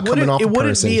this. It's not coming off a person. It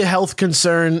wouldn't be a health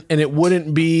concern, and it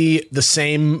wouldn't be the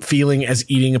same feeling as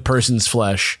eating a person's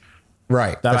flesh.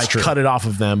 Right. That's true. Cut it off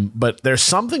of them. But there's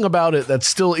something about it that's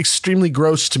still extremely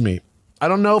gross to me. I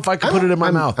don't know if I could put it in my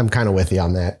mouth. I'm kind of with you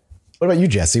on that. What about you,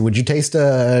 Jesse? Would you taste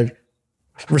a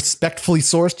respectfully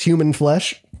sourced human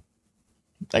flesh?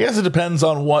 I guess it depends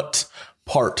on what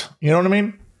part. You know what I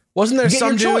mean? Wasn't there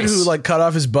some dude who like cut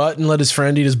off his butt and let his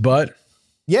friend eat his butt?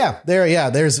 Yeah,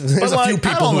 there's a few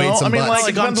people who ate some butts.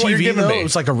 Like on TV though, it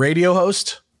was like a radio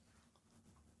host.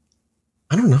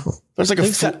 I don't know. There's like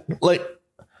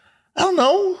I don't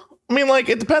know. I mean, like,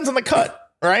 it depends on the cut,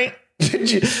 right?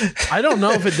 I don't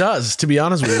know if it does, to be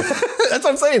honest with you. That's what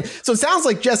I'm saying. So it sounds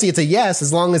like, Jesse, it's a yes,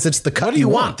 as long as it's the cut. What do you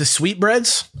want? The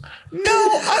sweetbreads? No,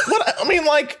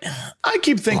 I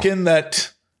keep thinking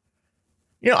that,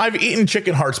 I've eaten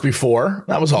chicken hearts before.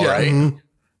 That was all right. Mm-hmm.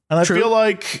 And I feel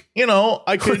like,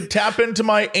 I could tap into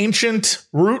my ancient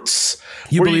roots.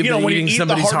 You believe that when you eat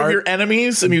the heart of your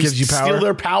enemies and you steal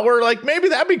their power, like maybe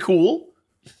that'd be cool.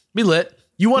 Be lit.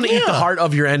 You want to eat the heart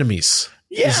of your enemies.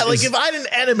 Yeah, if I had an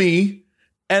enemy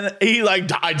and he like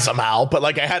died somehow, but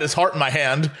like I had his heart in my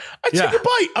hand, I'd take a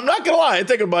bite. I'm not gonna lie, I'd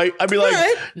take a bite. I'd be like,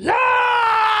 yeah.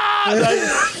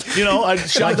 I'd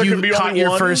shout like you caught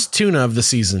your first tuna of the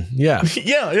season. Yeah.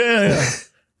 Yeah.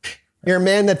 You're a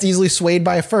man that's easily swayed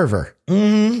by a fervor.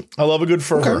 Mm-hmm. I love a good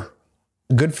fervor. Okay.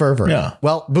 Good fervor. Yeah.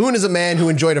 Well, Boone is a man who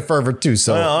enjoyed a fervor too,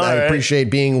 so I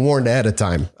appreciate being warned ahead of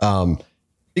time.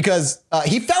 Because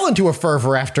he fell into a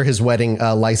fervor after his wedding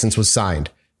license was signed,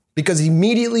 because he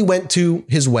immediately went to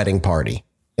his wedding party.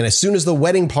 And as soon as the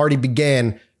wedding party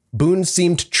began, Boone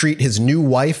seemed to treat his new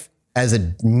wife as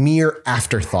a mere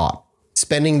afterthought,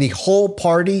 spending the whole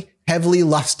party heavily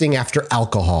lusting after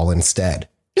alcohol instead.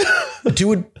 The two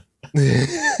would...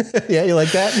 Yeah, you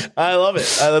like that? I love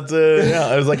it.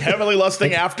 I was like heavily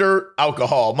lusting after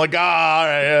alcohol. I'm like,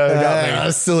 got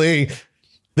me. Silly.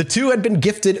 The two had been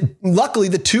gifted. Luckily,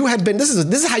 the two had been. This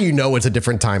is how you know it's a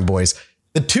different time, boys.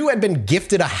 The two had been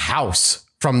gifted a house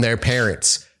from their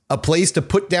parents, a place to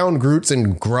put down roots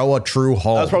and grow a true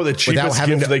home. That's probably the cheapest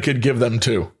gift they could give them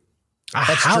too.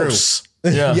 That's house.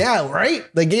 True. Yeah, right.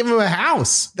 They gave him a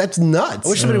house. That's nuts. I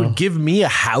wish somebody would give me a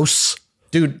house,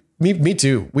 dude. Me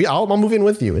too. I'll move in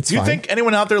with you. It's fine. Do you think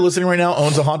anyone out there listening right now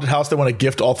owns a haunted house they want to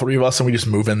gift all three of us and we just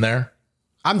move in there?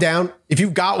 I'm down. If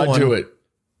you've got one, I'd do it.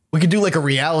 We could do like a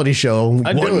reality show.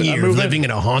 I'd one year living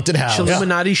in a haunted house.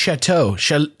 Chilluminati Chateau.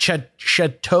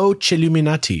 Chateau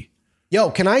Chilluminati. Yo,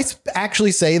 can I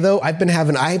actually say though, I've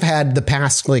had the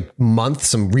past like month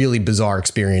some really bizarre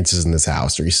experiences in this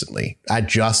house recently.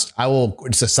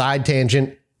 It's a side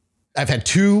tangent. I've had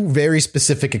two very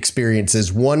specific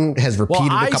experiences. One has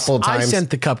repeated a couple of times. I sent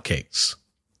the cupcakes.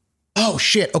 Oh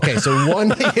shit. Okay. So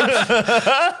one,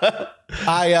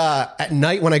 at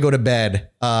night when I go to bed,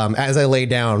 as I lay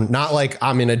down, not like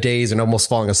I'm in a daze and almost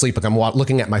falling asleep, like I'm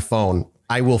looking at my phone,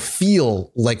 I will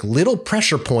feel like little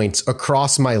pressure points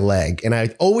across my leg. And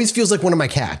it always feels like one of my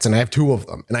cats. And I have two of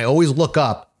them. And I always look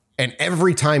up and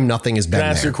every time nothing has been there. Can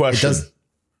I ask you a question?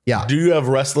 Yeah. Do you have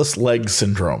restless leg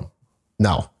syndrome?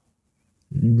 No.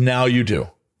 Now you do.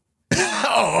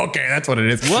 Oh, okay. That's what it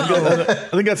is. I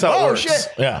think that's how it works. Shit.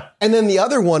 Yeah. And then the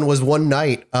other one was one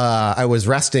night I was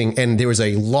resting and there was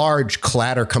a large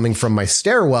clatter coming from my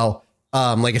stairwell.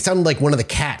 Like it sounded like one of the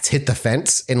cats hit the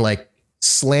fence and like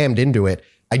slammed into it.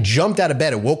 I jumped out of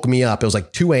bed. It woke me up. It was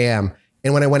like 2 a.m.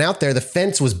 And when I went out there, the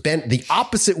fence was bent the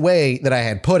opposite way that I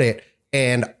had put it.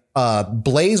 And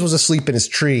Blaze was asleep in his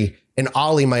tree. And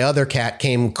Ollie, my other cat,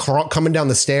 came coming down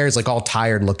the stairs like all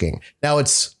tired looking. Now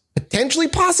it's potentially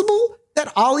possible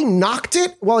that Ollie knocked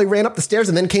it while he ran up the stairs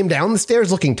and then came down the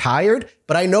stairs looking tired.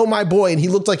 But I know my boy and he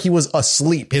looked like he was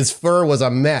asleep. His fur was a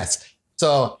mess.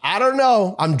 So I don't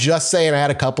know. I'm just saying I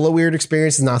had a couple of weird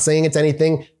experiences, not saying it's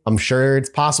anything. I'm sure it's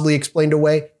possibly explained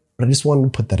away, but I just wanted to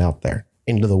put that out there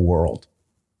into the world.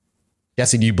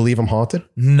 Jesse, do you believe I'm haunted?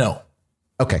 No.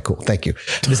 Okay, cool. Thank you.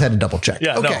 Just had to double check.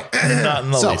 Yeah, okay. No, not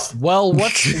in the least. Well,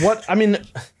 I mean,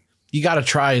 you got to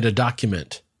try to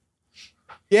document.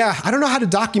 Yeah, I don't know how to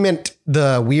document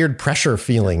the weird pressure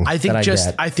feeling. I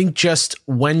think just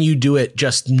when you do it,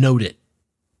 just note it.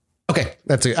 Okay,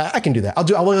 I can do that. I'll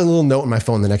put a little note on my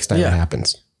phone the next time it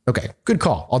happens. Okay, good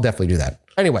call. I'll definitely do that.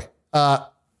 Anyway,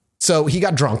 so he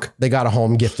got drunk. They got a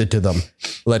home gifted to them.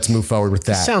 Let's move forward with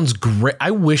that. Sounds great. I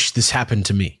wish this happened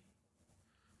to me.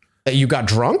 That you got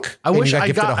drunk? I wish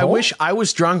I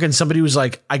was drunk and somebody was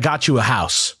like, "I got you a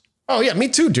house." Oh yeah, me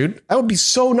too, dude. That would be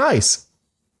so nice.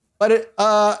 But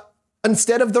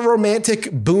instead of the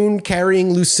romantic Boone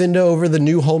carrying Lucinda over the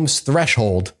new home's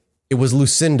threshold, it was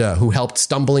Lucinda who helped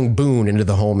stumbling Boone into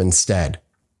the home instead.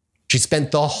 She spent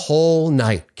the whole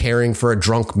night caring for a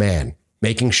drunk man,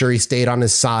 making sure he stayed on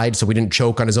his side so he didn't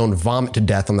choke on his own vomit to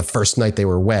death on the first night they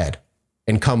were wed.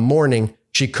 And come morning,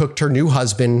 she cooked her new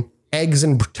husband eggs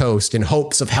and toast in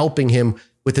hopes of helping him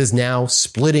with his now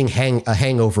splitting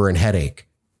hangover and headache.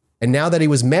 And now that he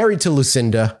was married to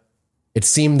Lucinda, it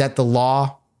seemed that the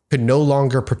law could no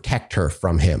longer protect her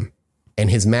from him, and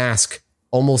his mask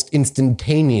almost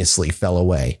instantaneously fell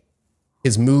away.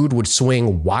 His mood would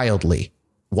swing wildly.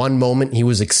 One moment he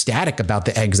was ecstatic about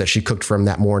the eggs that she cooked for him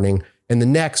that morning, and the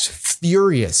next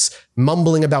furious,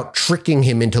 mumbling about tricking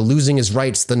him into losing his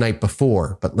rights the night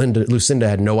before. But Lucinda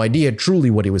had no idea truly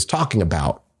what he was talking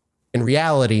about. In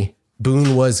reality,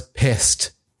 Boone was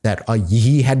pissed that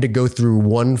he had to go through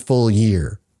one full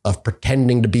year of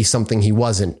pretending to be something he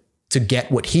wasn't to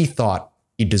get what he thought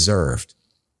he deserved.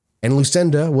 And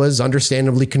Lucinda was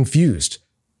understandably confused.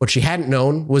 What she hadn't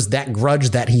known was that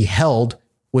grudge that he held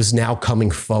was now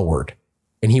coming forward,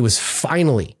 and he was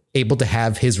finally able to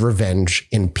have his revenge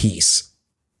in peace.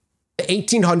 The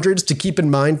 1800s, to keep in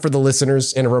mind for the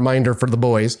listeners and a reminder for the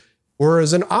boys,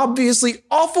 was an obviously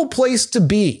awful place to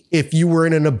be if you were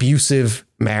in an abusive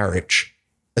marriage,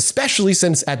 especially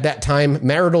since at that time,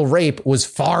 marital rape was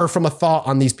far from a thought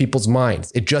on these people's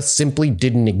minds. It just simply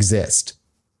didn't exist.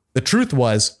 The truth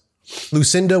was,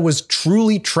 Lucinda was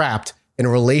truly trapped in a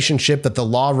relationship that the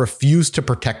law refused to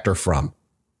protect her from.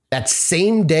 That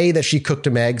same day that she cooked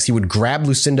him eggs, he would grab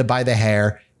Lucinda by the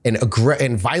hair and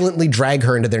violently drag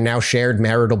her into their now shared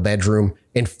marital bedroom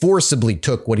and forcibly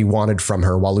took what he wanted from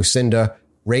her, while Lucinda,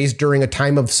 raised during a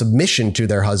time of submission to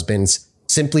their husbands,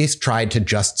 simply tried to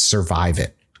just survive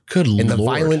it. Good Lord.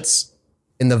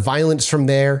 And the violence from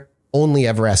there only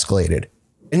ever escalated.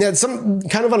 And that's some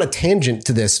kind of on a tangent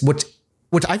to this, which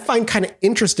I find kind of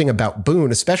interesting about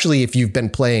Boone, especially if you've been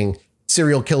playing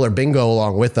Serial Killer Bingo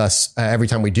along with us every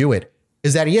time we do it,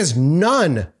 is that he has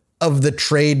none of the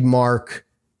trademark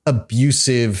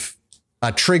abusive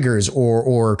triggers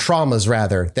or traumas,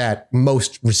 rather, that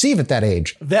most receive at that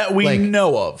age. That we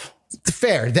know of.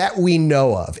 Fair, that we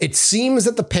know of. It seems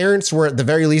that the parents were, at the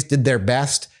very least, did their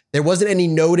best. There wasn't any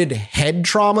noted head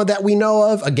trauma that we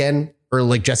know of. Again, or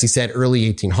like Jesse said,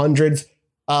 early 1800s.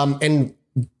 And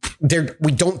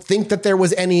we don't think that there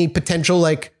was any potential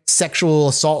like sexual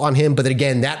assault on him. But then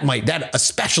again, that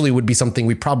especially would be something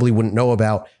we probably wouldn't know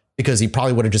about because he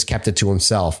probably would have just kept it to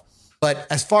himself. But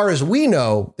as far as we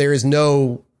know, there is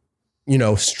no,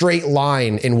 straight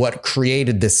line in what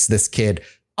created this kid,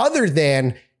 other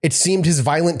than it seemed his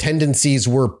violent tendencies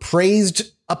were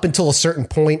praised up until a certain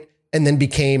point and then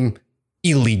became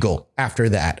illegal after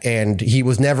that. And he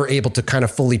was never able to kind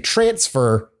of fully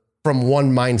transfer from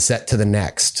one mindset to the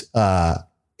next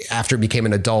after he became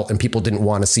an adult and people didn't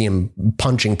want to see him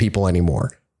punching people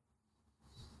anymore.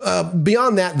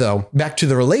 Beyond that, though, back to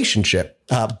the relationship,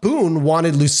 Boone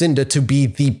wanted Lucinda to be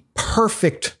the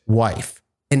perfect wife,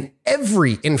 and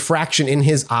every infraction in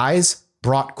his eyes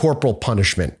brought corporal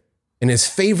punishment. And his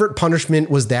favorite punishment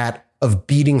was that of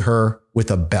beating her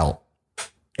with a belt.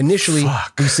 Initially,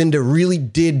 Lucinda really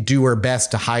did do her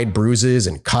best to hide bruises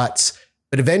and cuts,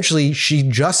 but eventually she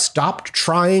just stopped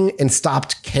trying and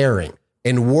stopped caring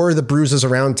and wore the bruises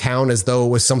around town as though it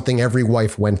was something every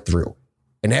wife went through.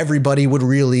 And everybody would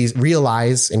really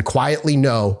realize and quietly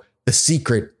know the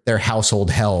secret their household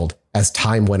held as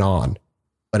time went on.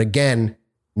 But again,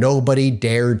 nobody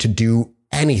dared to do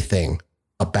anything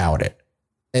about it.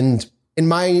 And in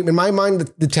my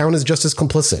mind, the town is just as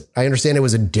complicit. I understand it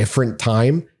was a different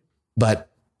time,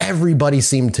 but everybody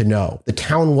seemed to know. The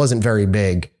town wasn't very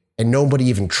big and nobody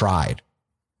even tried.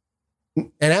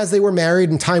 And as they were married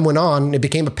and time went on, it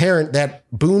became apparent that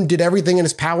Boone did everything in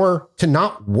his power to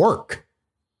not work.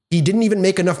 He didn't even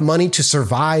make enough money to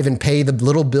survive and pay the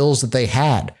little bills that they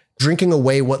had, drinking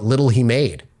away what little he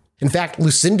made. In fact,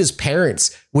 Lucinda's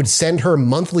parents would send her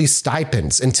monthly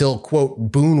stipends until,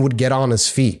 quote, Boone would get on his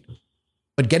feet.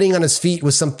 But getting on his feet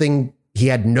was something he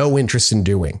had no interest in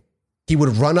doing. He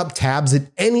would run up tabs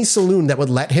at any saloon that would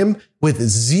let him with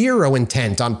zero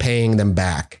intent on paying them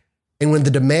back. And when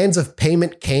the demands of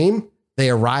payment came, they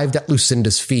arrived at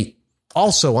Lucinda's feet,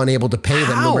 also unable to pay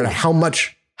them no matter how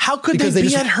much. How could they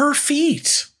be at her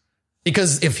feet?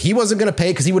 Because if he wasn't going to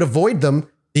pay, because he would avoid them,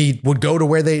 he would go to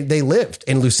where they lived.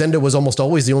 And Lucinda was almost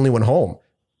always the only one home.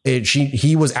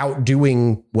 He was out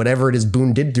doing whatever it is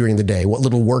Boone did during the day, what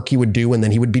little work he would do, and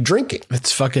then he would be drinking.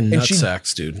 It's fucking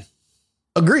nutsacks, dude.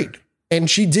 Agreed. And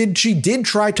she did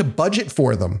try to budget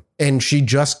for them, and she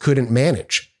just couldn't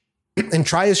manage. And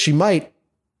try as she might,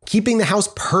 keeping the house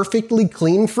perfectly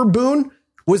clean for Boone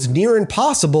was near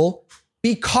impossible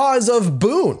because of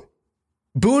Boone.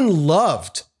 Boone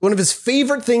loved, one of his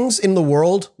favorite things in the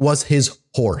world was his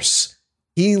horse.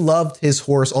 He loved his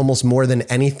horse almost more than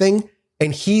anything.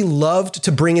 And he loved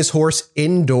to bring his horse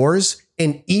indoors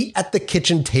and eat at the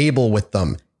kitchen table with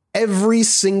them every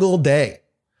single day.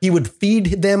 He would feed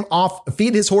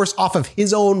his horse off of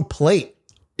his own plate,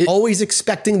 always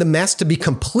expecting the mess to be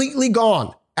completely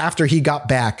gone after he got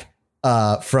back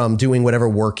from doing whatever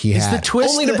work he had. The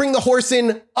twist only to bring the horse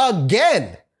in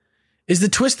again. Is the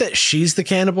twist that she's the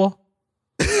cannibal?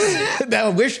 I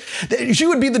wish that she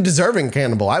would be the deserving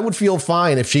cannibal. I would feel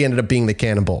fine if she ended up being the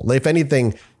cannibal. If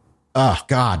anything, oh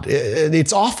God,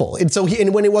 it's awful. And so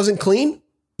when it wasn't clean,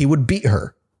 he would beat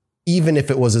her, even if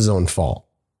it was his own fault.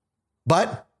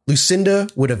 But Lucinda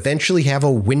would eventually have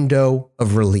a window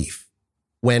of relief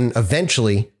when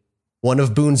eventually one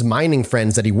of Boone's mining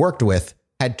friends that he worked with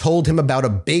had told him about a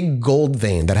big gold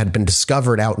vein that had been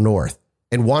discovered out north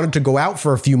and wanted to go out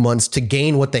for a few months to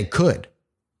gain what they could.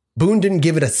 Boone didn't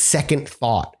give it a second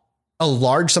thought. A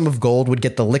large sum of gold would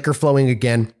get the liquor flowing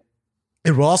again.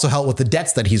 It will also help with the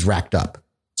debts that he's racked up.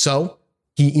 So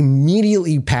he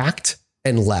immediately packed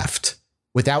and left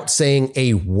without saying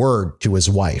a word to his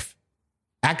wife.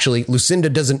 Actually, Lucinda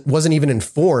wasn't even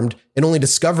informed and only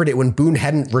discovered it when Boone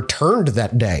hadn't returned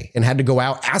that day and had to go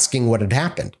out asking what had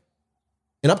happened.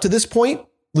 And up to this point,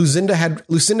 Lucinda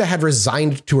had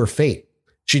resigned to her fate.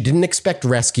 She didn't expect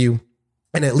rescue,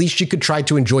 and at least she could try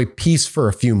to enjoy peace for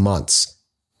a few months.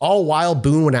 All while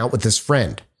Boone went out with his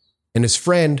friend, and his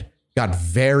friend got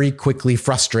very quickly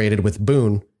frustrated with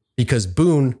Boone because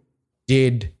Boone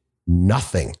did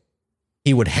nothing.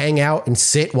 He would hang out and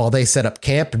sit while they set up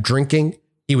camp drinking.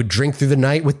 He would drink through the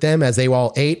night with them as they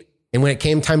all ate. And when it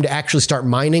came time to actually start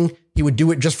mining, he would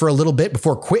do it just for a little bit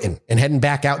before quitting and heading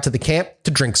back out to the camp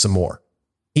to drink some more.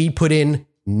 He put in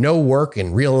no work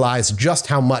and realized just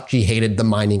how much he hated the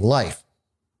mining life.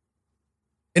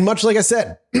 And much like I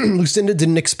said, Lucinda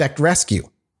didn't expect rescue.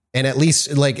 And at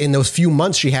least like in those few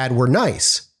months she had were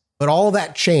nice. But all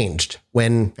that changed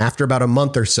when, after about a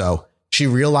month or so, she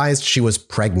realized she was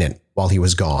pregnant while he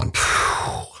was gone.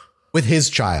 with his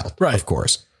child, right? Of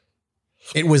course.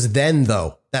 It was then,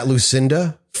 though, that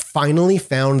Lucinda finally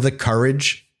found the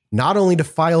courage not only to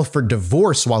file for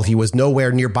divorce while he was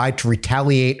nowhere nearby to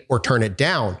retaliate or turn it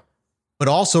down, but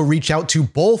also reach out to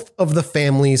both of the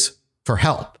families for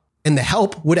help. And the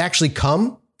help would actually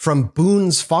come from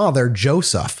Boone's father,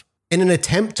 Joseph. In an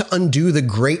attempt to undo the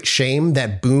great shame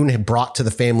that Boone had brought to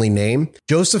the family name,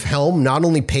 Joseph Helm not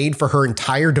only paid for her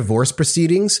entire divorce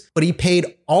proceedings, but he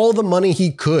paid all the money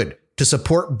he could to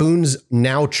support Boone's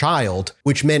now child,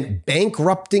 which meant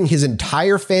bankrupting his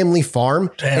entire family farm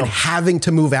and having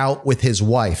to move out with his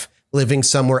wife, living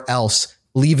somewhere else,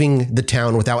 leaving the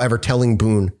town without ever telling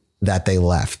Boone that they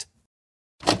left.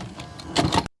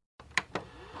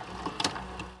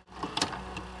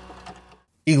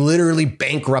 He literally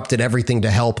bankrupted everything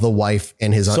to help the wife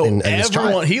and his and his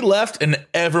child. He left and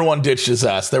everyone ditched his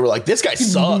ass. They were like, this guy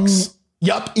sucks.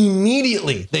 Yup,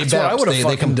 immediately. That's what I would have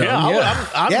fucking done. Yeah,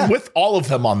 I'm with all of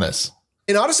them on this.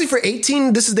 And honestly,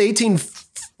 this is the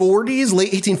 1840s,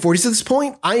 late 1840s at this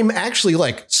point, I'm actually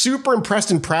like super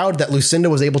impressed and proud that Lucinda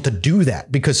was able to do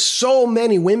that, because so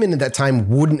many women at that time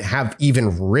wouldn't have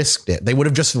even risked it. They would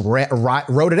have just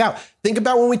wrote it out. Think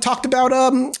about when we talked about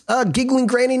giggling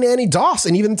Granny Nanny Doss,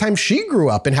 and even the time she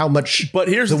grew up and how much. But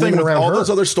here's the thing with all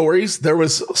those other stories, there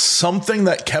was something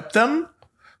that kept them.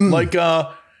 Like,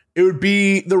 it would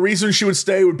be the reason she would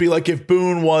stay would be like if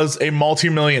Boone was a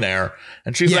multimillionaire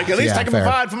and she's like, at least I can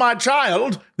provide for my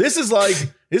child. This is like,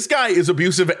 this guy is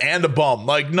abusive and a bum.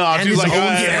 Like, no, she's like,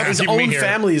 his own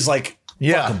family is like,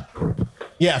 yeah.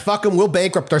 Fuck him. We'll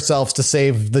bankrupt ourselves to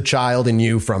save the child and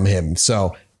you from him.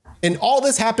 So, and all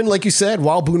this happened, like you said,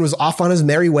 while Boone was off on his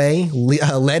merry way,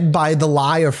 led by the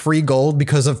lie of free gold,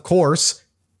 because of course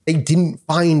they didn't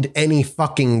find any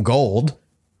fucking gold.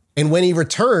 And when he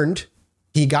returned,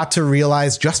 he got to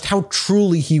realize just how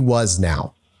truly he was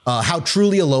now, how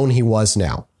truly alone he was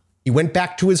now. He went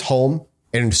back to his home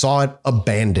and saw it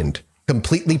abandoned,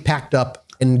 completely packed up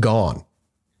and gone.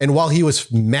 And while he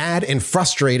was mad and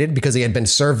frustrated because he had been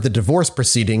served the divorce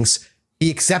proceedings,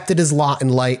 he accepted his lot in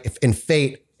life and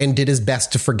fate and did his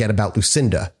best to forget about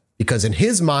Lucinda, because in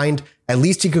his mind, at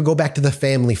least he could go back to the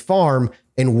family farm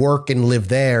and work and live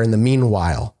there in the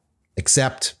meanwhile.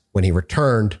 Except when he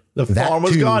returned, the farm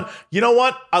was gone. You know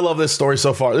what? I love this story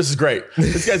so far. This is great.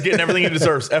 This guy's getting everything he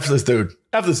deserves. F this dude.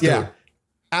 F this dude.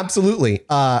 Absolutely.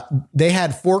 They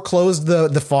had foreclosed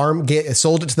the farm,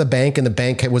 sold it to the bank, and the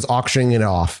bank was auctioning it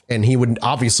off. And he would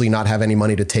obviously not have any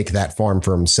money to take that farm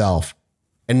for himself.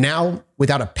 And now,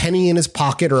 without a penny in his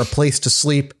pocket or a place to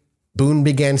sleep, Boone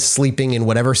began sleeping in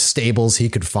whatever stables he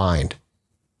could find.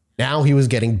 Now he was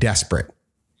getting desperate.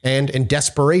 And in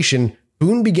desperation,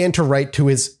 Boone began to write to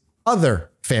his other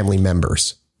family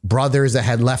members, brothers that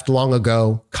had left long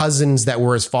ago, cousins that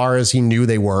were as far as he knew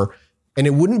they were. And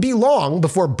it wouldn't be long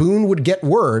before Boone would get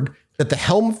word that the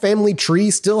Helm family tree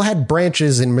still had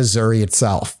branches in Missouri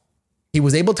itself. He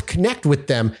was able to connect with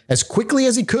them as quickly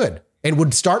as he could and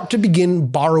would start to begin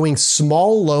borrowing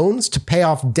small loans to pay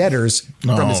off debtors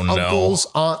from his uncles,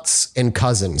 aunts, and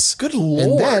cousins. Good Lord.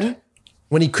 And then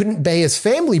when he couldn't pay his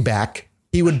family back,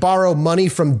 he would borrow money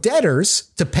from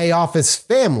debtors to pay off his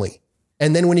family.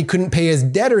 And then when he couldn't pay his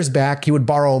debtors back, he would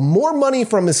borrow more money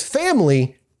from his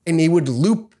family, and he would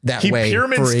loop that way. He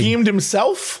pyramid schemed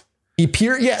himself? It's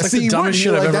like the dumbest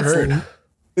shit I've ever heard.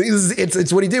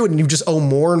 It's what he did. And you just owe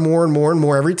more and more and more and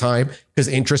more every time, because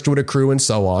interest would accrue and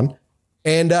so on.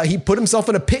 And he put himself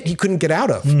in a pit he couldn't get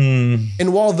out of.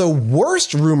 And while the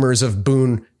worst rumors of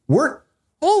Boone weren't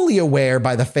fully aware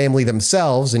by the family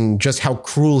themselves and just how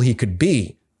cruel he could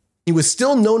be, he was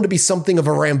still known to be something of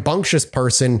a rambunctious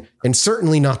person and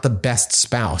certainly not the best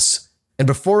spouse. And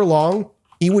before long,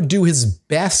 he would do his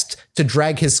best to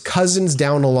drag his cousins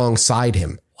down alongside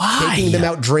him, taking them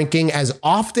out drinking as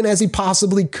often as he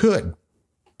possibly could.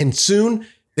 And soon,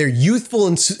 their youthful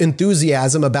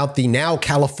enthusiasm about the now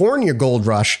California gold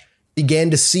rush began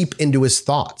to seep into his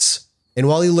thoughts. And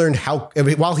while he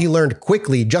learned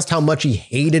quickly just how much he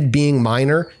hated being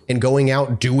minor and going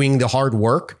out doing the hard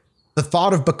work, the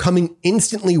thought of becoming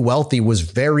instantly wealthy was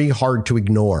very hard to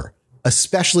ignore,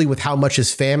 especially with how much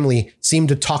his family seemed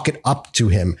to talk it up to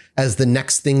him as the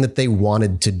next thing that they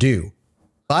wanted to do.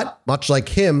 But much like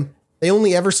him, they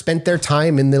only ever spent their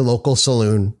time in the local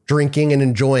saloon, drinking and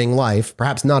enjoying life,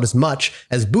 perhaps not as much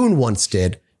as Boone once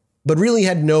did, but really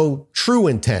had no true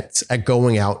intents at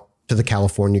going out to the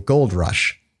California gold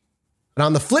rush. And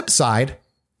on the flip side,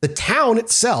 the town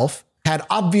itself had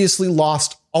obviously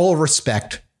lost all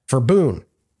respect for Boone.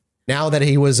 Now that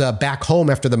he was back home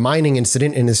after the mining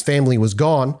incident and his family was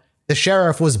gone, the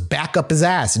sheriff was back up his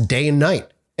ass day and night.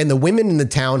 and the women in the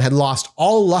town had lost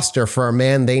all luster for a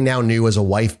man they now knew as a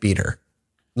wife beater.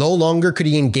 No longer could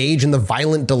he engage in the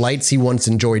violent delights he once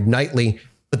enjoyed nightly,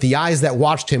 but the eyes that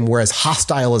watched him were as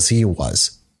hostile as he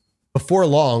was. Before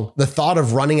long, the thought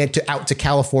of running out to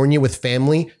California with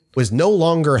family was no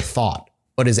longer a thought,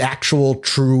 but his actual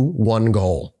true one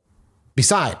goal.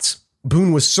 Besides,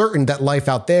 Boone was certain that life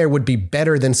out there would be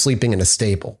better than sleeping in a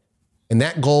stable. And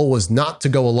that goal was not to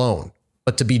go alone,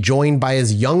 but to be joined by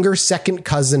his younger second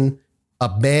cousin,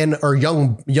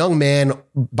 young man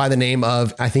by the name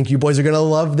of, I think you boys are going to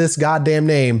love this goddamn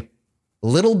name,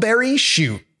 Littleberry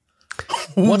Shoot.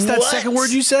 What's that second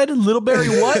word you said?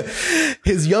 Littleberry what?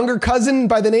 His younger cousin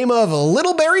by the name of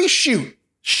Littleberry Shoot.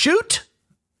 Shoot?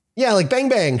 Yeah, like bang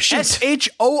bang. Shoot.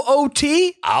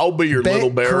 SHOOT? I'll be your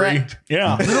Littleberry. Correct.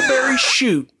 Yeah. Littleberry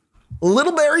Shoot.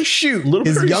 Littleberry Shoot.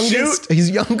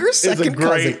 His younger second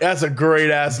cousin. That's a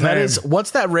great ass name.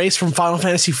 What's that race from Final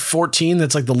Fantasy 14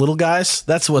 that's like the little guys?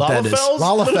 That's what that is.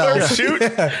 Lalafell. Shoot.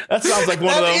 That sounds like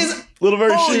one of those.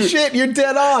 Littleberry Holy Shoot. shit, you're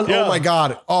dead on. Yeah. Oh my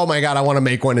god. I want to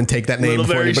make one and take that name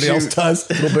before anybody else does.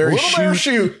 Littleberry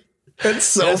Shoot. It's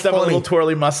so funny. He has to have a little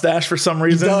twirly mustache for some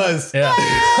reason. He does. Yeah.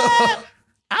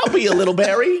 I'll be a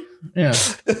Littleberry. Yeah.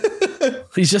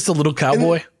 He's just a little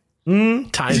cowboy.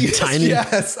 Tiny.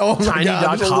 Yes. Oh my Tiny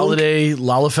god. Doc Holliday,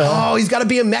 Lalafell. Oh, he's got to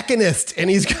be a mechanist, and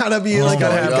he's got to be like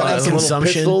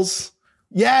consumption. Pistols.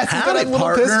 Yes, he's got to have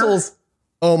little pistols.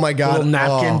 Oh my god. Little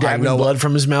napkin dabbing blood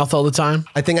from his mouth all the time.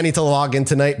 I think I need to log in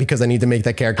tonight because I need to make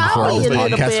that character before this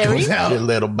podcast goes out.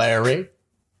 Littleberry.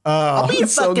 I'll be a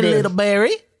fucking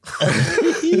Littleberry.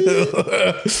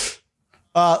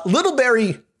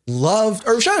 Littleberry loved,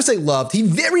 or should I say loved, he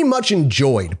very much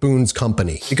enjoyed Boone's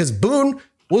company because Boone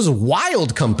was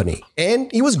wild company and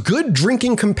he was good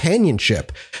drinking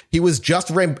companionship. He was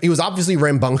obviously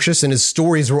rambunctious and his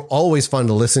stories were always fun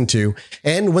to listen to.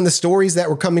 And when the stories that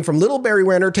were coming from Littleberry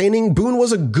were entertaining, Boone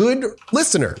was a good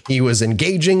listener. He was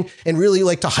engaging and really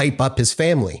liked to hype up his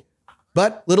family.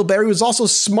 But Littleberry was also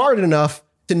smart enough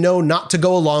to know not to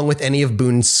go along with any of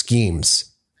Boone's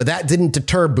schemes. But that didn't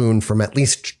deter Boone from at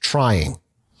least trying.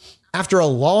 After a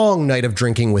long night of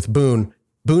drinking with Boone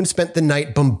spent the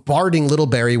night bombarding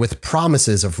Littleberry with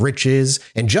promises of riches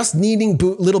and just needing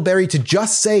Littleberry to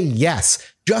just say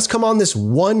yes, just come on this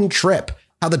one trip,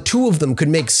 how the two of them could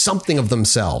make something of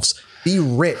themselves, be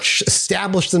rich,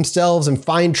 establish themselves, and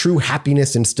find true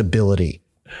happiness and stability.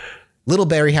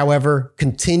 Littleberry, however,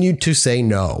 continued to say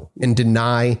no and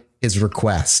deny his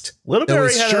request.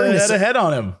 Littleberry had a head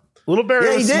on him.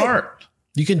 Littleberry was smart.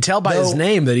 You can tell by his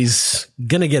name that he's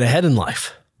going to get ahead in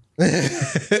life.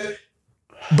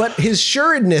 But his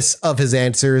sureness of his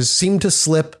answers seemed to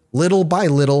slip little by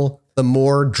little the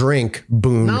more drink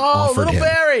Boone offered him.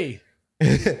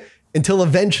 Littleberry! Until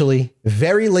eventually,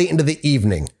 very late into the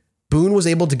evening, Boone was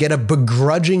able to get a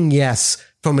begrudging yes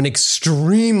from an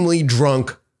extremely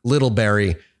drunk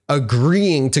Littleberry,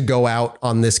 agreeing to go out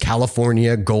on this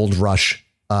California gold rush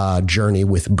journey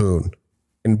with Boone.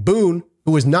 And Boone,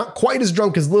 who was not quite as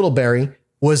drunk as Littleberry,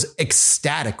 was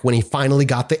ecstatic when he finally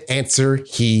got the answer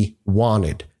he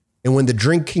wanted. And when the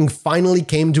drinking finally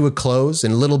came to a close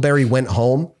and Littleberry went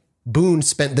home, Boone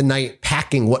spent the night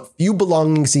packing what few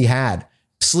belongings he had,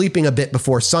 sleeping a bit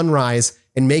before sunrise,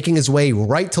 and making his way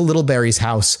right to Littleberry's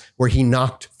house, where he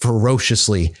knocked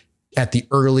ferociously at the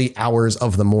early hours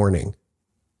of the morning.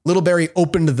 Littleberry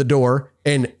opened the door,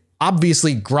 and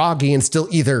obviously groggy and still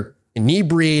either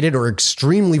inebriated or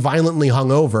extremely violently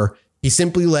hungover, he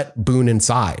simply let Boone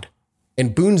inside.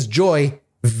 And Boone's joy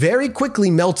very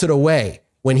quickly melted away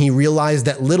when he realized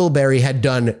that Littleberry had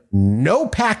done no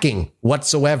packing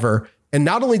whatsoever. And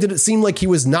not only did it seem like he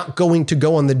was not going to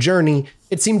go on the journey,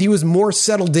 it seemed he was more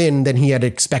settled in than he had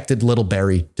expected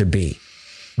Littleberry to be.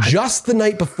 Just the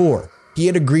night before, he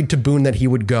had agreed to Boone that he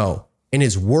would go, and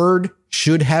his word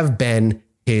should have been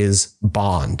his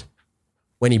bond.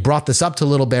 When he brought this up to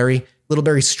Littleberry,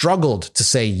 Littleberry struggled to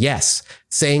say yes,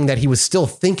 saying that he was still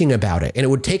thinking about it and it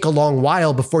would take a long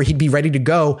while before he'd be ready to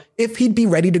go, if he'd be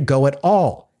ready to go at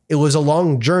all. It was a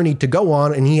long journey to go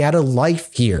on, and he had a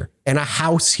life here and a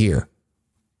house here.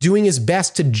 Doing his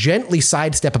best to gently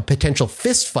sidestep a potential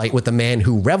fist fight with a man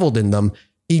who reveled in them,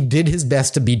 he did his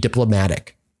best to be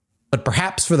diplomatic. But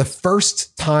perhaps for the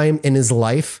first time in his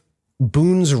life,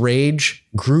 Boone's rage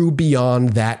grew beyond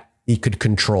that he could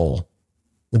control.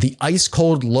 The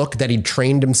ice-cold look that he'd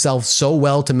trained himself so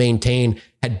well to maintain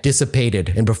had dissipated,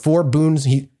 and before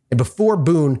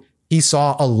Boone, he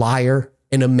saw a liar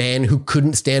and a man who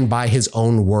couldn't stand by his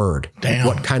own word. Damn.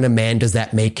 What kind of man does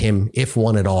that make him, if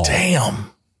one at all?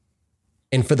 Damn.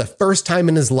 And for the first time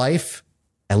in his life,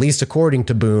 at least according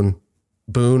to Boone,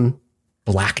 Boone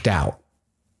blacked out.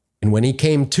 And when he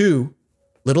came to,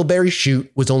 Little Barry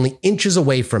Shute was only inches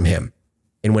away from him.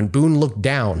 And when Boone looked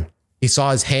down, he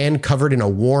saw his hand covered in a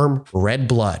warm red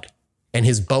blood and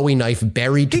his Bowie knife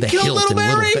buried to the hilt. Little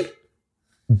Barry.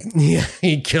 Yeah,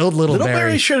 he killed Little Barry. Little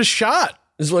Barry should have shot,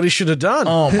 is what he should have done.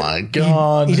 Oh my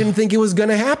God. He didn't think it was going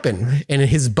to happen. And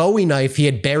his Bowie knife he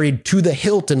had buried to the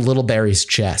hilt in Little Barry's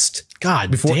chest.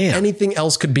 God Before damn. anything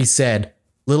else could be said,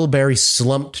 Little Barry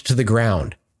slumped to the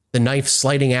ground, the knife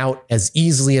sliding out as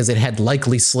easily as it had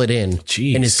likely slid in.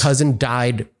 Jeez. And his cousin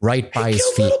died right by his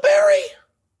feet. Little Barry.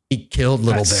 He killed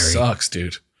Little That Barry. sucks,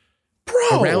 dude.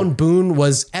 Bro. Around Boone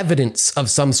was evidence of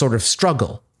some sort of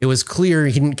struggle. It was clear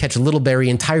he didn't catch Little Barry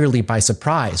entirely by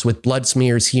surprise, with blood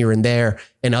smears here and there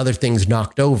and other things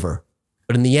knocked over.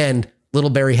 But in the end, Little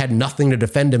Barry had nothing to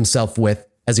defend himself with,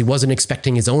 as he wasn't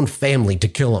expecting his own family to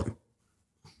kill him.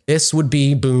 This would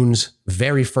be Boone's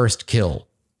very first kill,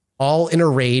 all in a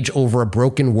rage over a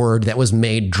broken word that was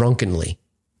made drunkenly.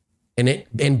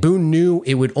 And Boone knew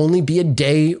it would only be a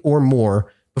day or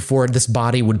more before this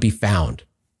body would be found.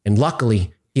 And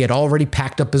luckily, he had already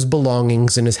packed up his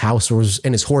belongings and his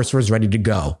horse was ready to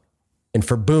go. And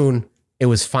for Boone, it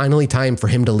was finally time for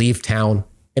him to leave town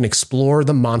and explore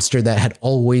the monster that had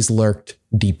always lurked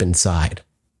deep inside.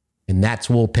 And that's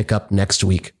what we'll pick up next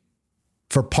week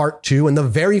for part 2 and the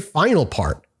very final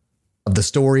part of the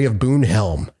story of Boone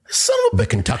Helm, the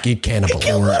Kentucky Cannibal.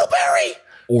 Little Barry.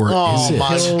 Or Oh is it?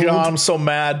 my God, I'm so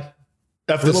mad.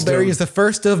 Little Barry is the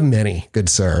first of many, good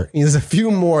sir. There's a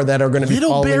few more that are going to be Little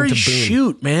falling Barry to Boone.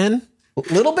 Shute, man.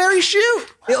 Little Barry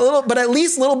Shute. Yeah, but at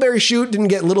least Little Barry Shute didn't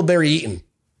get Little Barry eaten.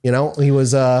 You know, he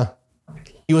was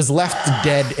left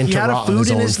dead and He to had a rot on food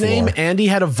in own his floor. name and he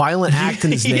had a violent act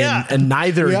in his name, Yeah. and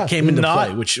neither came into Not-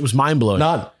 play, which was mind blowing.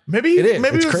 None. Maybe It is.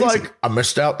 maybe It's it was crazy. like, I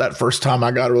missed out that first time.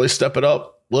 I got to really step it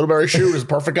up. Little Barry Shute was the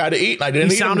perfect guy to eat, and I didn't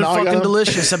He eat him. sounded Now I fucking gotta-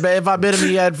 delicious. I bet if I bit him,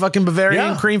 he had fucking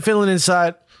Bavarian Yeah. cream filling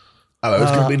inside. Oh, it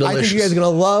was going to be I delicious. think you guys are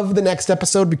going to love the next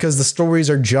episode because the stories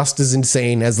are just as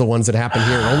insane as the ones that happen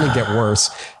here and only get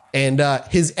worse. And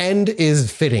his end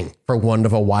is fitting for one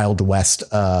of a Wild West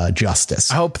justice.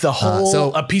 I hope the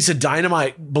whole a piece of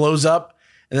dynamite blows up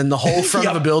and then the whole front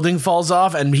of a building falls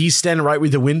off and he's standing right where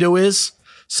the window is.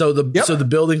 So the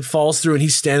building falls through and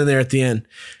he's standing there at the end.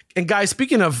 And guys,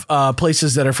 speaking of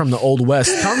places that are from the Old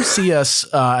West, come see us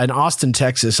in Austin,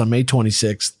 Texas on May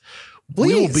 26th.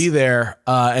 We will be there,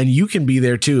 and you can be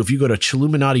there too if you go to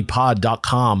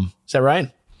Chilluminatipod.com. Is that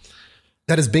right?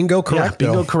 That is bingo correcto. Yeah,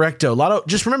 bingo correcto.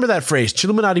 Just remember that phrase,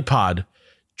 Chilluminati Pod.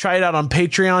 Try it out on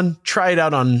Patreon. Try it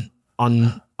out on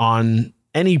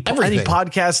any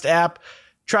podcast app.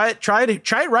 Try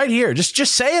it right here. Just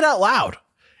say it out loud.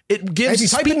 It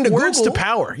gives words to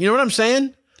power. You know what I'm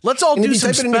saying? Let's all do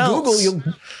some spells. If you type it into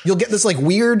Google, you'll get this like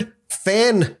weird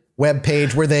fan web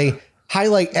page where they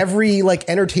highlight every like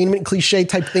entertainment cliche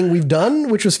type thing we've done,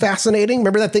 which was fascinating.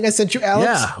 Remember that thing I sent you, Alex?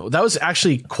 Yeah, that was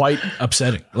actually quite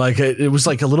upsetting. Like it was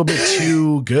like a little bit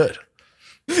too good.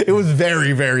 It was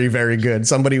very, very, very good.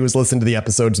 Somebody was listening to the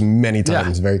episodes many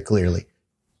times, very clearly.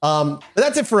 But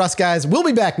that's it for us, guys. We'll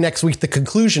be back next week, the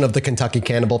conclusion of the Kentucky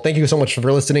Cannibal. Thank you so much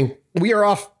for listening. We are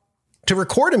off to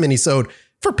record a mini-sode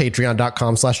for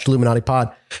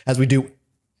patreon.com/ChilluminatiPod, as we do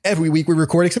every week. We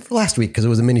record, except for last week, because it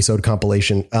was a mini-sode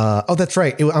compilation. Oh, that's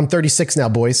right. I'm 36 now,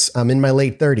 boys. I'm in my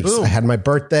late 30s. Ooh. I had my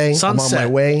birthday. Sunset. I'm on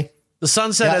my way. The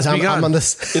sunset has begun. I'm on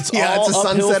this. It's all it's a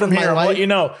uphill sunset from of here. my I'll life. let you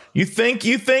know. You think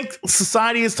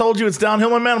society has told you it's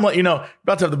downhill, my man? I'm letting you know. You're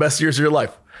about to have the best years of your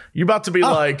life. You're about to be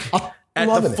at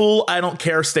the full I don't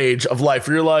care stage of life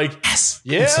where you're like, yes,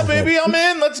 yeah, baby, I'm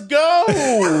in. Let's go.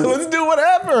 Let's do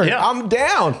whatever. Yeah. I'm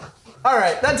down. All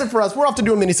right, that's it for us. We're off to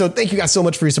do a mini, so thank you guys so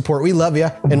much for your support. We love you,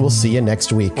 and we'll see you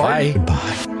next week. Bye.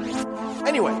 Goodbye.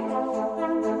 Anyway,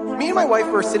 me and my wife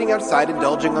were sitting outside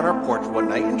indulging on our porch one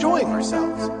night, enjoying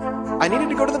ourselves. I needed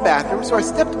to go to the bathroom, so I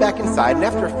stepped back inside, and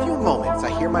after a few moments, I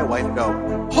hear my wife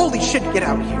go, "Holy shit, get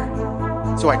out here."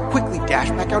 So I quickly dash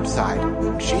back outside,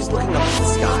 and she's looking up at the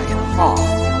sky in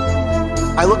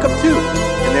awe. I look up too,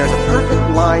 and there's a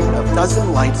perfect line of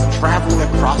dozen lights traveling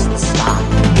across the sky.